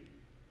you?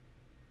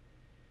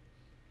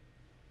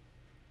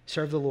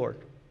 Serve the Lord.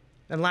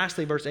 And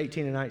lastly, verse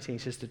 18 and 19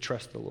 says to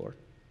trust the Lord.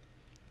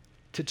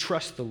 To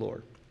trust the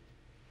Lord.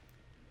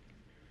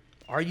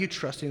 Are you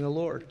trusting the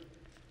Lord?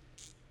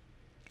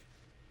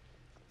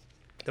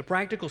 The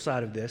practical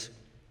side of this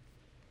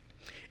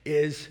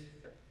is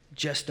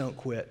just don't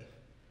quit.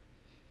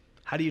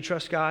 How do you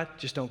trust God?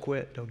 Just don't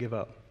quit. Don't give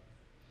up.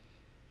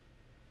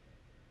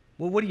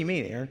 Well, what do you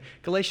mean, Aaron?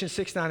 Galatians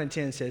 6, 9, and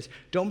 10 says,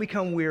 don't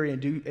become weary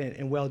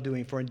in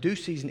well-doing, for in due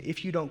season,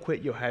 if you don't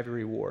quit, you'll have your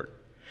reward.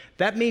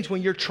 That means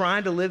when you're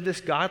trying to live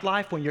this God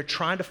life, when you're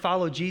trying to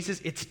follow Jesus,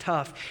 it's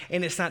tough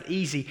and it's not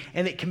easy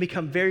and it can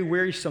become very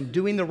wearisome.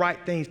 Doing the right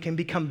things can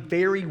become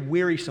very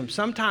wearisome.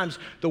 Sometimes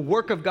the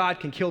work of God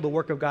can kill the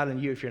work of God in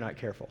you if you're not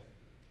careful.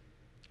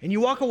 And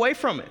you walk away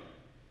from it.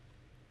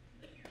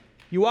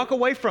 You walk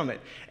away from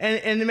it.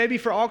 And maybe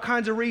for all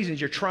kinds of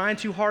reasons. You're trying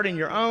too hard in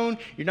your own.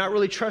 You're not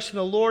really trusting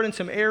the Lord in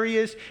some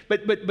areas.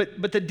 But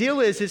the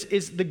deal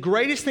is the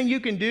greatest thing you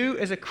can do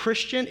as a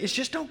Christian is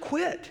just don't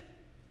quit.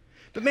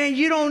 But man,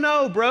 you don't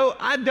know, bro.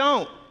 I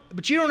don't.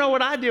 But you don't know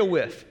what I deal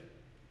with.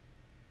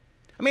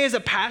 I mean, as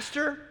a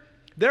pastor,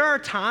 there are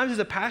times as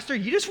a pastor,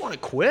 you just want to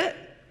quit.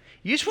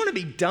 You just want to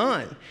be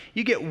done.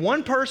 You get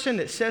one person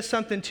that says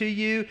something to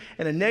you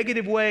in a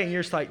negative way, and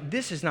you're just like,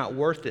 this is not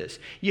worth this.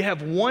 You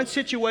have one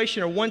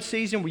situation or one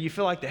season where you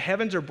feel like the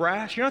heavens are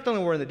brass. You're not the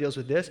only one that deals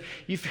with this.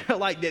 You feel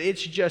like that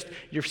it's just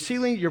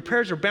your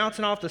prayers are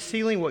bouncing off the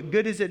ceiling. What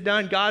good has it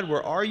done? God,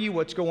 where are you?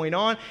 What's going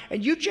on?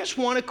 And you just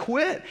want to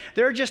quit.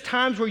 There are just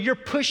times where you're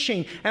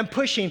pushing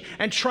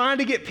and trying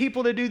to get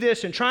people to do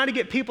this and trying to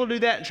get people to do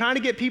that and trying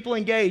to get people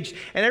engaged.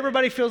 And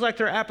everybody feels like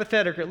they're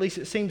apathetic, or at least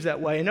it seems that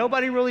way. And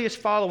nobody really is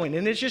following.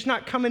 And it's just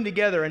not coming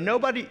together, and you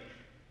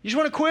just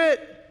want to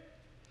quit.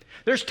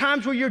 There's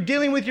times where you're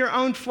dealing with your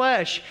own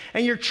flesh,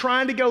 and you're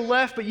trying to go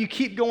left, but you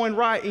keep going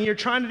right, and you're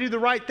trying to do the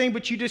right thing,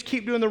 but you just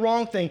keep doing the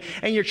wrong thing,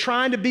 and you're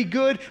trying to be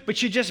good,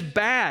 but you're just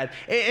bad.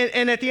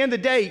 And at the end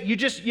of the day,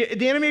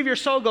 the enemy of your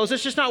soul goes,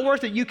 it's just not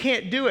worth it. You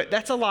can't do it.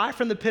 That's a lie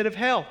from the pit of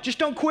hell. Just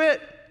don't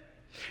quit.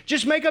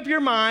 Just make up your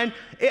mind.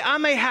 I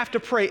may have to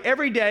pray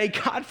every day,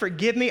 God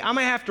forgive me. I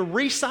may have to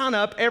re-sign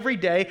up every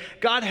day,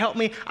 God help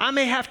me. I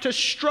may have to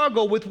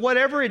struggle with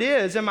whatever it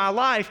is in my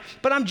life,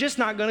 but I'm just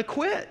not going to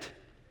quit.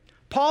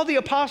 Paul the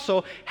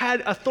apostle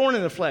had a thorn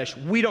in the flesh.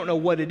 We don't know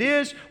what it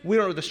is. We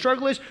don't know what the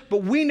struggle is,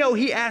 but we know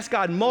he asked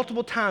God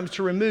multiple times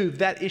to remove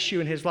that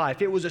issue in his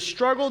life. It was a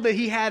struggle that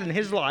he had in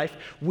his life.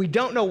 We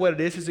don't know what it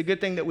is. It's a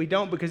good thing that we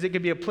don't, because it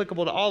could be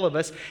applicable to all of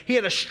us. He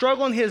had a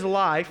struggle in his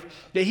life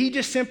that he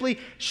just simply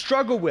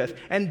struggled with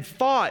and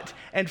fought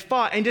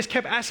and just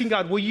kept asking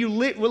God, will you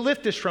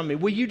lift this from me?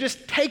 Will you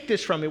just take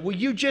this from me? Will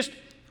you just...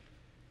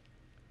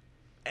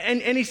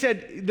 And he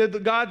said,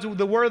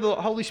 the word of the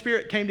Holy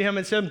Spirit came to him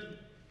and said,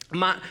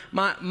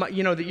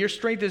 that your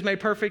strength is made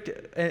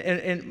perfect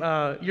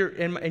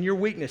and your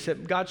weakness,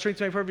 that God's strength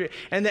is made perfect,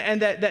 and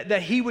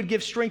that he would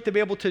give strength to be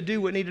able to do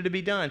what needed to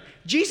be done.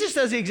 Jesus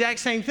does the exact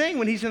same thing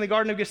when he's in the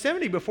Garden of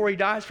Gethsemane before he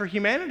dies for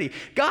humanity.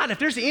 God, if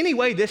there's any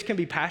way this can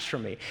be passed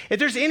from me, if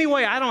there's any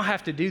way I don't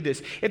have to do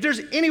this, if there's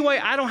any way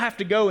I don't have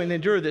to go and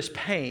endure this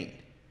pain,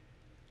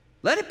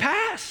 let it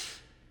pass.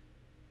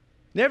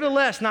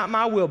 Nevertheless, not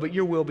my will, but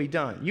your will be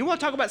done. You want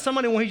to talk about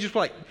somebody when he's just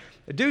like,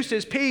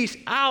 deuces, peace,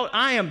 out,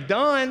 I am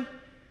done.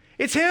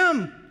 It's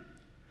him.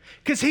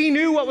 Because he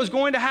knew what was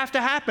going to have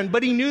to happen,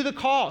 but he knew the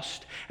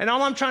cost. And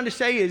all I'm trying to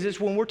say is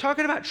when we're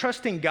talking about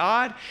trusting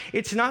God,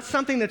 it's not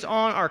something that's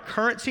on our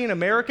currency in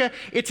America.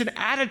 It's an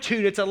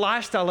attitude, it's a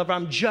lifestyle of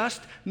I'm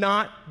just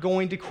not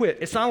going to quit.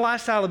 It's not a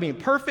lifestyle of being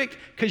perfect,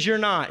 because you're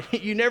not.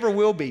 You never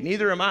will be,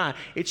 neither am I.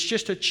 It's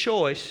just a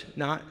choice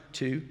not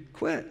to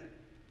quit.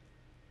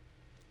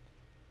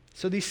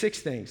 So these 6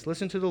 things: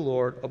 listen to the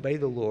Lord, obey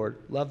the Lord,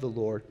 love the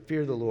Lord,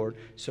 fear the Lord,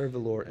 serve the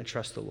Lord, and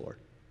trust the Lord.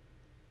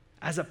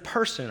 As a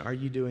person, are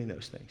you doing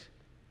those things?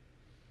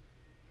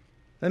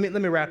 Let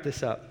me wrap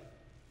this up.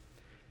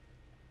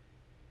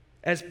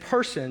 As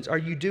persons, are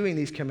you doing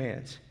these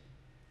commands?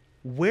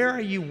 Where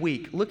are you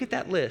weak? Look at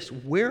that list.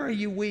 Where are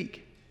you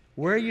weak?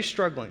 Where are you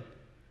struggling?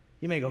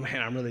 You may go,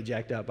 man, I'm really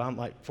jacked up. I'm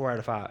like 4 out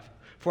of 5,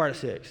 4 out of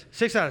 6,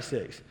 6 out of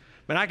 6.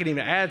 Man, I could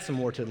even add some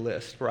more to the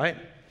list, right?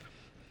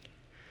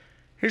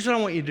 Here's what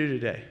I want you to do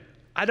today.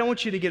 I don't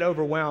want you to get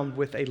overwhelmed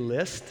with a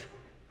list.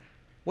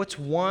 What's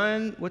the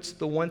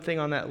one thing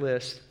on that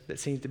list that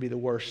seems to be the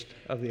worst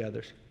of the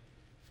others?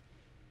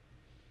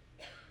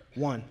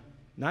 1,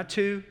 not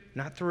 2,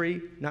 not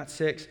 3, not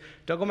 6.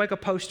 Don't go make a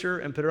poster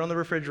and put it on the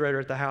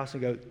refrigerator at the house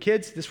and go,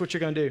 kids, this is what you're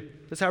going to do.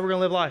 This is how we're going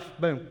to live life.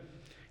 Boom.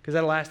 Because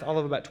that'll last all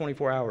of about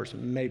 24 hours,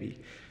 maybe.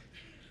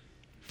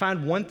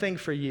 Find one thing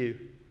for you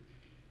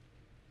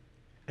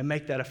and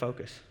make that a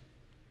focus.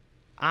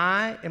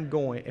 I am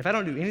going, if I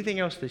don't do anything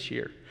else this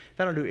year,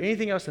 if I don't do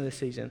anything else in this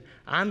season,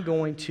 I'm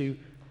going to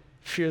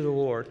fear the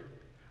Lord.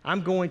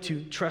 I'm going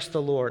to trust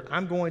the Lord.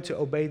 I'm going to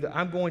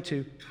I'm going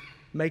to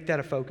make that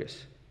a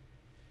focus.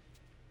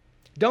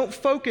 Don't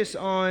focus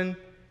on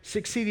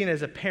succeeding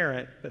as a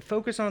parent, but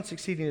focus on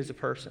succeeding as a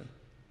person.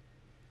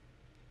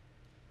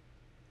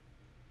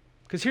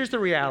 Because here's the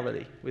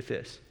reality with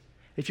this.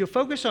 If you'll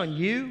focus on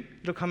you,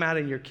 it'll come out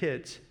in your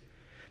kids.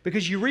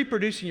 Because you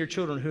reproduce in your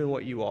children who and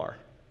what you are.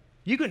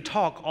 You can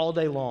talk all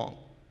day long.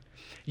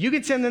 You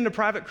can send them to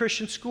private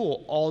Christian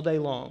school all day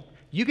long.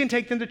 You can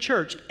take them to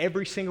church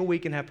every single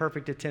week and have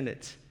perfect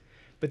attendance.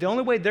 But the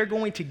only way they're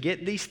going to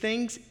get these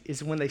things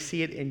is when they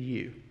see it in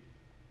you.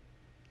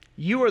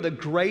 You are the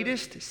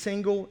greatest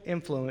single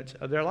influence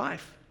of their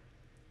life.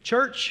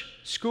 Church,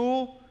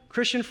 school,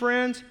 Christian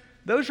friends,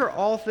 those are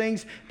all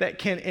things that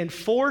can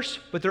enforce,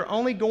 but they're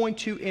only going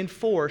to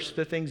enforce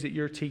the things that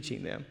you're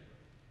teaching them.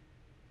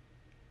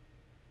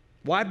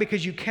 Why?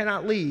 Because you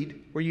cannot lead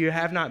where you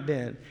have not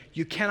been.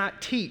 You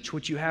cannot teach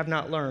what you have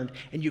not learned.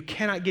 And you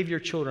cannot give your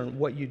children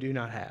what you do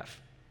not have.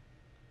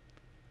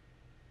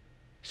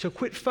 So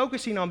quit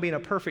focusing on being a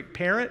perfect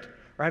parent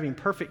or having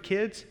perfect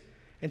kids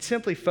and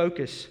simply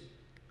focus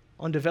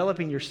on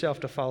developing yourself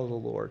to follow the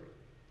Lord.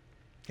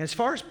 And as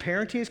far as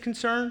parenting is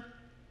concerned,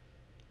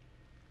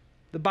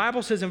 the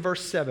Bible says in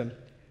verse 7, it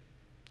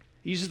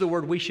uses the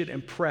word we should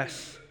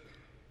impress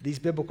these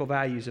biblical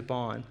values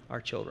upon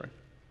our children.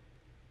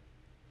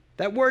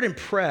 That word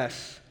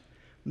impress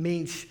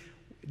means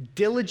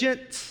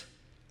diligence,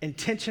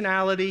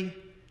 intentionality,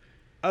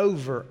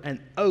 over and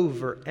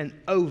over and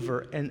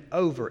over and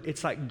over.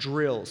 It's like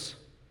drills.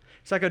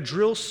 It's like a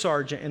drill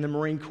sergeant in the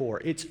Marine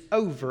Corps. It's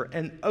over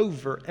and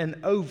over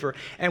and over.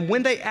 And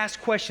when they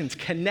ask questions,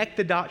 connect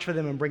the dots for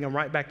them and bring them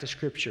right back to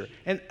Scripture.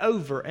 And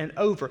over and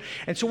over.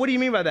 And so what do you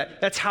mean by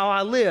that? That's how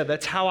I live.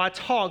 That's how I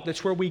talk.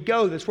 That's where we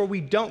go. That's where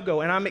we don't go.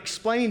 And I'm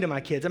explaining to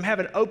my kids. I'm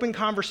having open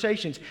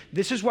conversations.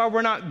 This is why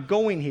we're not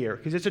going here,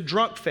 because it's a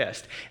drunk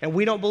fest. And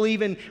we don't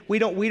believe in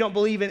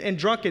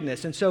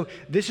drunkenness. And so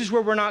this is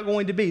where we're not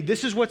going to be.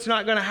 This is what's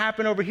not going to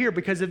happen over here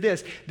because of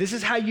this. This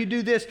is how you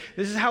do this.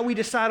 This is how we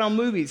decide on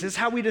movies. This is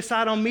how we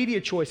decide on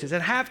media choices,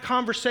 and have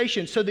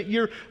conversations so that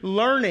you're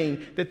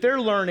learning, that they're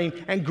learning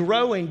and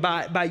growing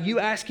by you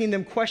asking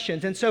them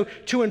questions. And so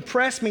to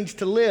impress means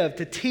to live,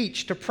 to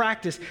teach, to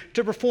practice,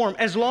 to perform,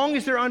 as long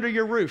as they're under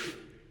your roof.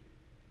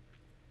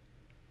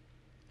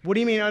 What do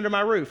you mean under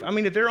my roof? I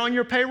mean, if they're on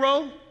your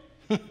payroll,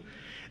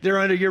 they're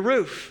under your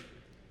roof.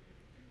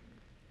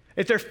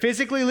 If they're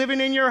physically living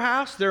in your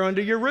house, they're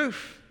under your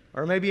roof,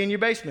 or maybe in your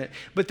basement,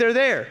 but they're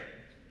there.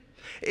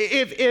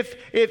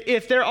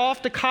 If they're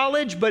off to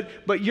college,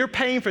 but you're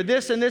paying for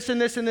this and this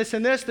and this and this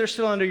and this, they're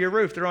still under your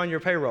roof. They're on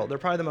your payroll. They're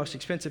probably the most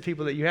expensive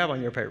people that you have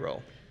on your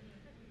payroll.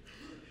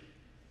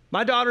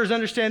 My daughters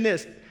understand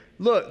this.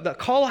 Look, the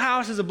Cole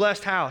house is a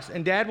blessed house,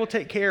 and Dad will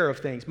take care of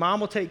things. Mom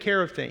will take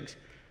care of things.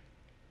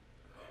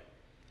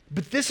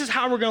 But this is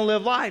how we're going to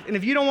live life. And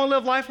if you don't want to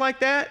live life like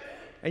that,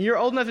 and you're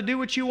old enough to do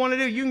what you want to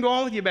do, you can go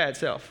on with your bad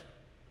self.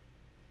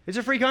 It's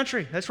a free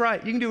country. That's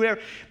right. You can do whatever.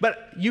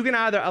 But you can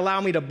either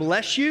allow me to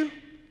bless you,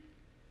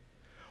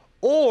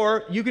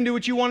 or you can do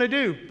what you want to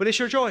do, but it's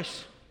your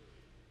choice.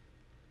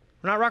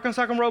 We're not rock and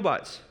sock and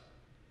robots.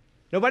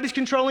 Nobody's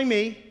controlling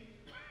me.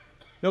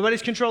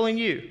 Nobody's controlling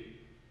you.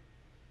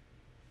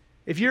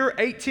 If you're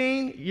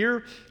 18,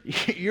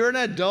 you're an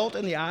adult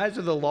in the eyes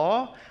of the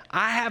law.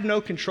 I have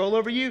no control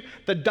over you.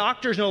 The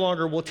doctors no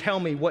longer will tell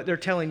me what they're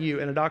telling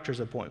you in a doctor's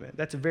appointment.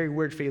 That's a very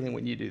weird feeling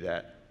when you do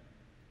that.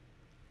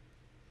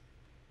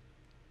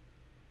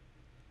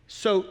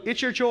 So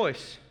it's your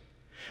choice.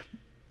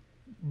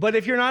 But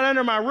if you're not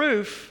under my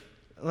roof,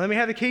 let me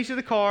have the keys to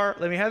the car,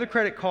 let me have the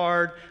credit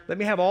card, let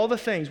me have all the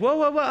things. Whoa,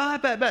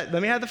 let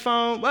me have the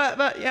phone,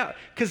 yeah,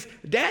 because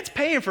Dad's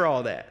paying for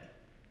all that.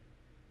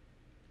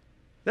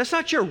 That's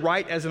not your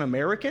right as an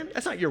American.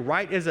 That's not your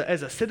right as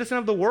a citizen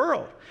of the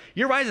world.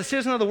 Your right as a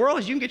citizen of the world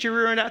is you can get your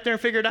rear end out there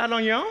and figure it out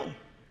on your own.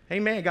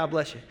 Amen, God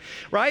bless you.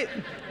 Right?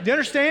 Do you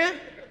understand?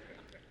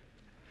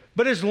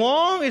 But as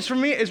long as for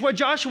me, is what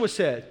Joshua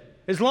said,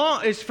 as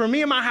long as for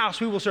me and my house,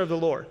 we will serve the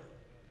Lord.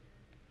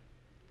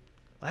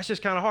 That's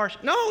just kind of harsh.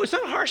 No, it's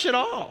not harsh at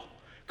all.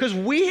 Because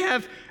we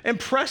have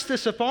impressed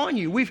this upon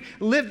you. We've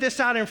lived this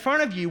out in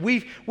front of you.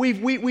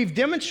 We've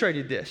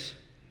demonstrated this.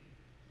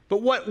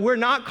 But what we're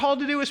not called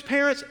to do as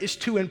parents is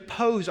to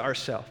impose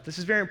ourselves. This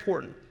is very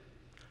important.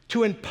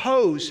 To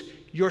impose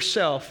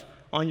yourself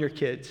on your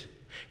kids.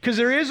 Because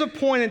there is a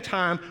point in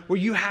time where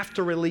you have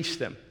to release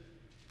them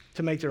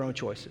to make their own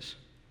choices.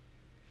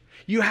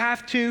 You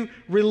have to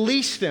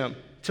release them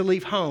to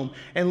leave home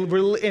and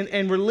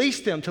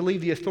release them to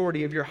leave the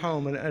authority of your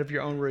home and of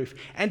your own roof,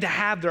 and to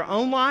have their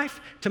own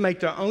life, to make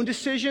their own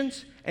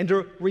decisions, and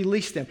to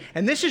release them.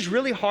 And this is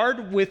really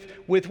hard with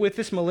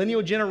this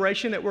millennial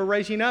generation that we're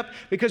raising up,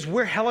 because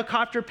we're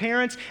helicopter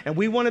parents and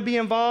we want to be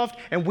involved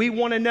and we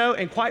want to know,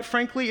 and quite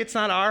frankly, it's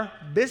not our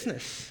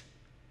business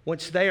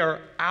once they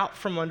are out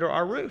from under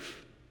our roof.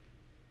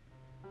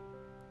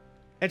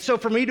 And so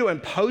for me to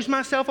impose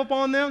myself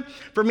upon them,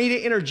 for me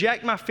to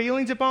interject my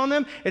feelings upon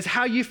them, is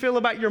how you feel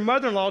about your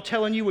mother-in-law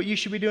telling you what you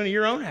should be doing in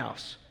your own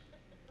house.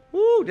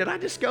 Ooh, did I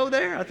just go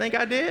there? I think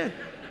I did.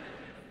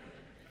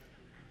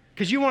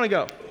 Because you want to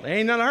go,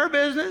 ain't none of her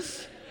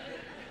business.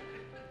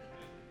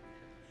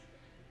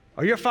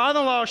 Or your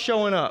father-in-law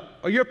showing up,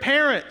 or your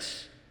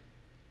parents.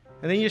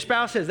 And then your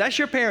spouse says, that's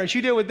your parents,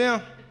 you deal with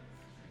them.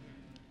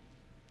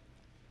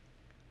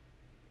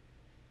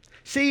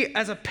 See,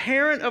 as a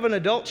parent of an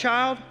adult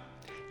child,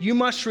 you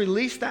must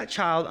release that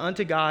child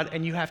unto God,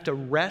 and you have to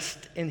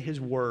rest in His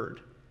Word.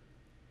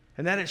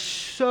 And that is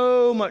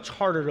so much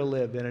harder to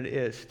live than it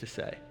is to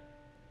say.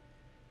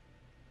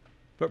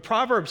 But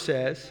Proverbs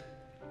says,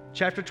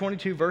 chapter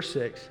 22, verse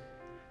 6,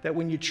 that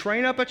when you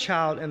train up a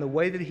child in the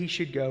way that he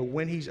should go,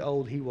 when he's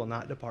old, he will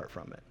not depart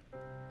from it.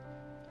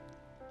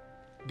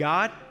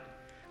 God,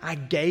 I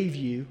gave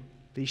you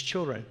these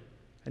children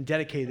and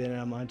dedicated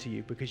them unto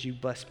you because you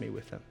blessed me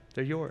with them.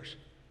 They're yours.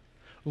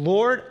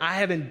 Lord, I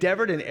have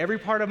endeavored in every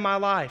part of my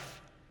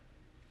life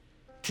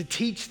to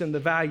teach them the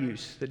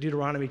values that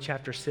Deuteronomy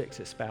chapter 6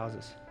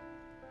 espouses.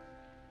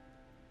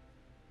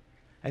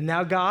 And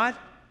now, God,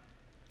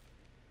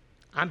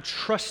 I'm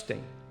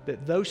trusting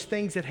that those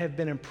things that have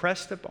been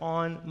impressed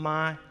upon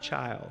my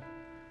child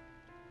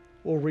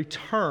will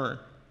return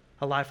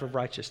a life of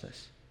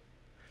righteousness.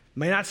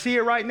 May not see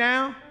it right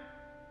now,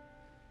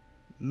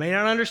 may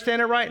not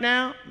understand it right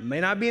now, may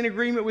not be in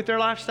agreement with their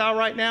lifestyle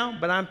right now,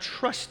 but I'm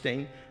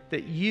trusting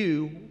that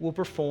you will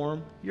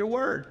perform your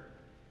word.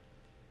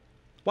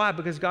 Why?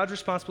 Because God's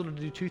responsible to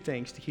do two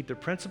things, to keep the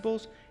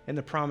principles and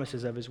the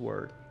promises of his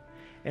word.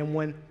 And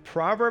when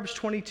Proverbs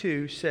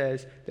 22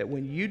 says that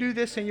when you do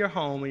this in your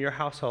home and your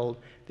household,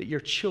 that your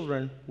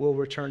children will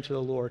return to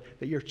the Lord,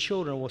 that your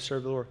children will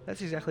serve the Lord,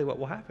 that's exactly what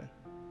will happen.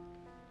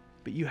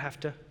 But you have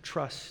to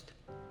trust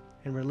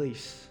and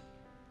release.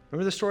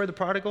 Remember the story of the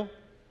prodigal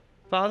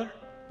father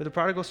with the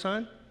prodigal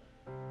son?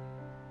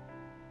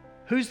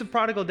 Who's the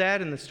prodigal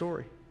dad in the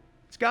story?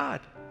 It's God.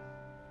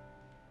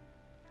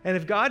 And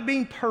if God,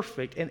 being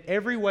perfect in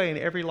every way and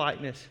every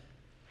likeness,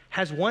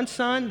 has one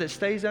son that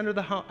stays under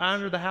the house,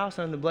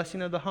 under the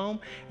blessing of the home,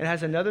 and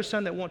has another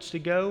son that wants to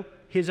go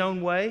his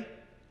own way,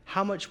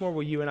 how much more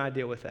will you and I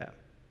deal with that?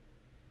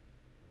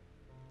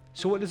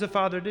 So what does a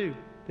father do?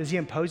 Does he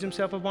impose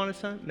himself upon his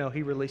son? No,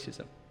 he releases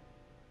him.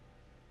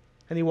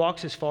 And he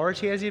walks as far as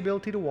he has the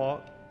ability to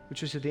walk,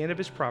 which was at the end of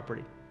his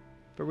property,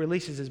 but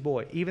releases his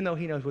boy, even though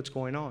he knows what's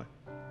going on.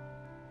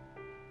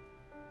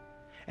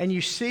 And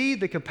you see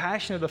the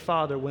compassion of the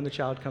father when the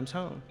child comes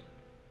home.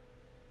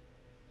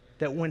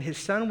 That when his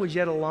son was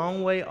yet a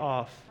long way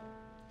off,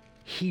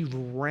 he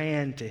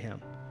ran to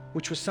him,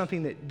 which was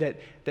something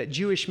that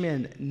Jewish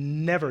men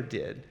never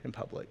did in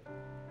public.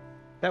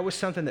 That was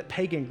something that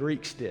pagan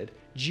Greeks did.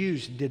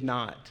 Jews did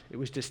not. It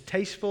was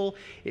distasteful,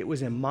 it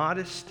was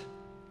immodest,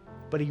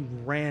 but he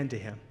ran to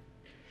him.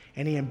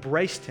 And he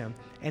embraced him,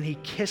 and he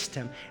kissed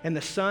him. And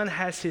the son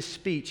has his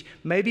speech.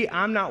 Maybe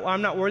I'm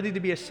not worthy to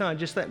be a son,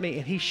 just let me.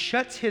 And he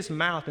shuts his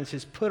mouth and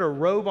says, put a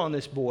robe on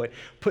this boy,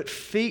 put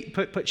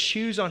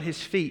shoes on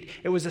his feet.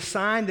 It was a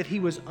sign that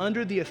he was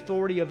under the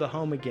authority of the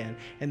home again,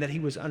 and that he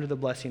was under the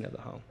blessing of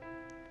the home.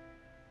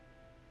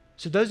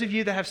 So those of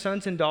you that have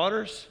sons and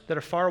daughters that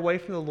are far away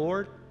from the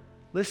Lord,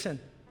 listen,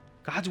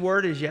 God's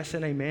word is yes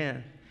and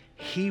amen.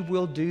 He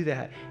will do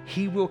that.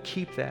 He will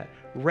keep that.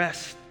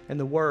 Rest in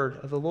the word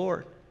of the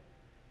Lord.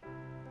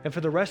 And for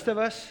the rest of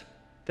us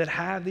that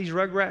have these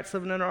rugrats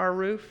living under our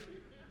roof,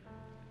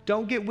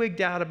 don't get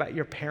wigged out about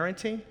your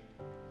parenting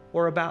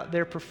or about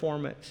their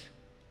performance.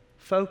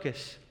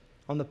 Focus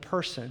on the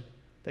person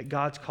that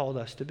God's called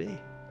us to be.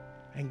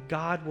 And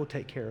God will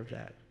take care of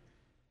that.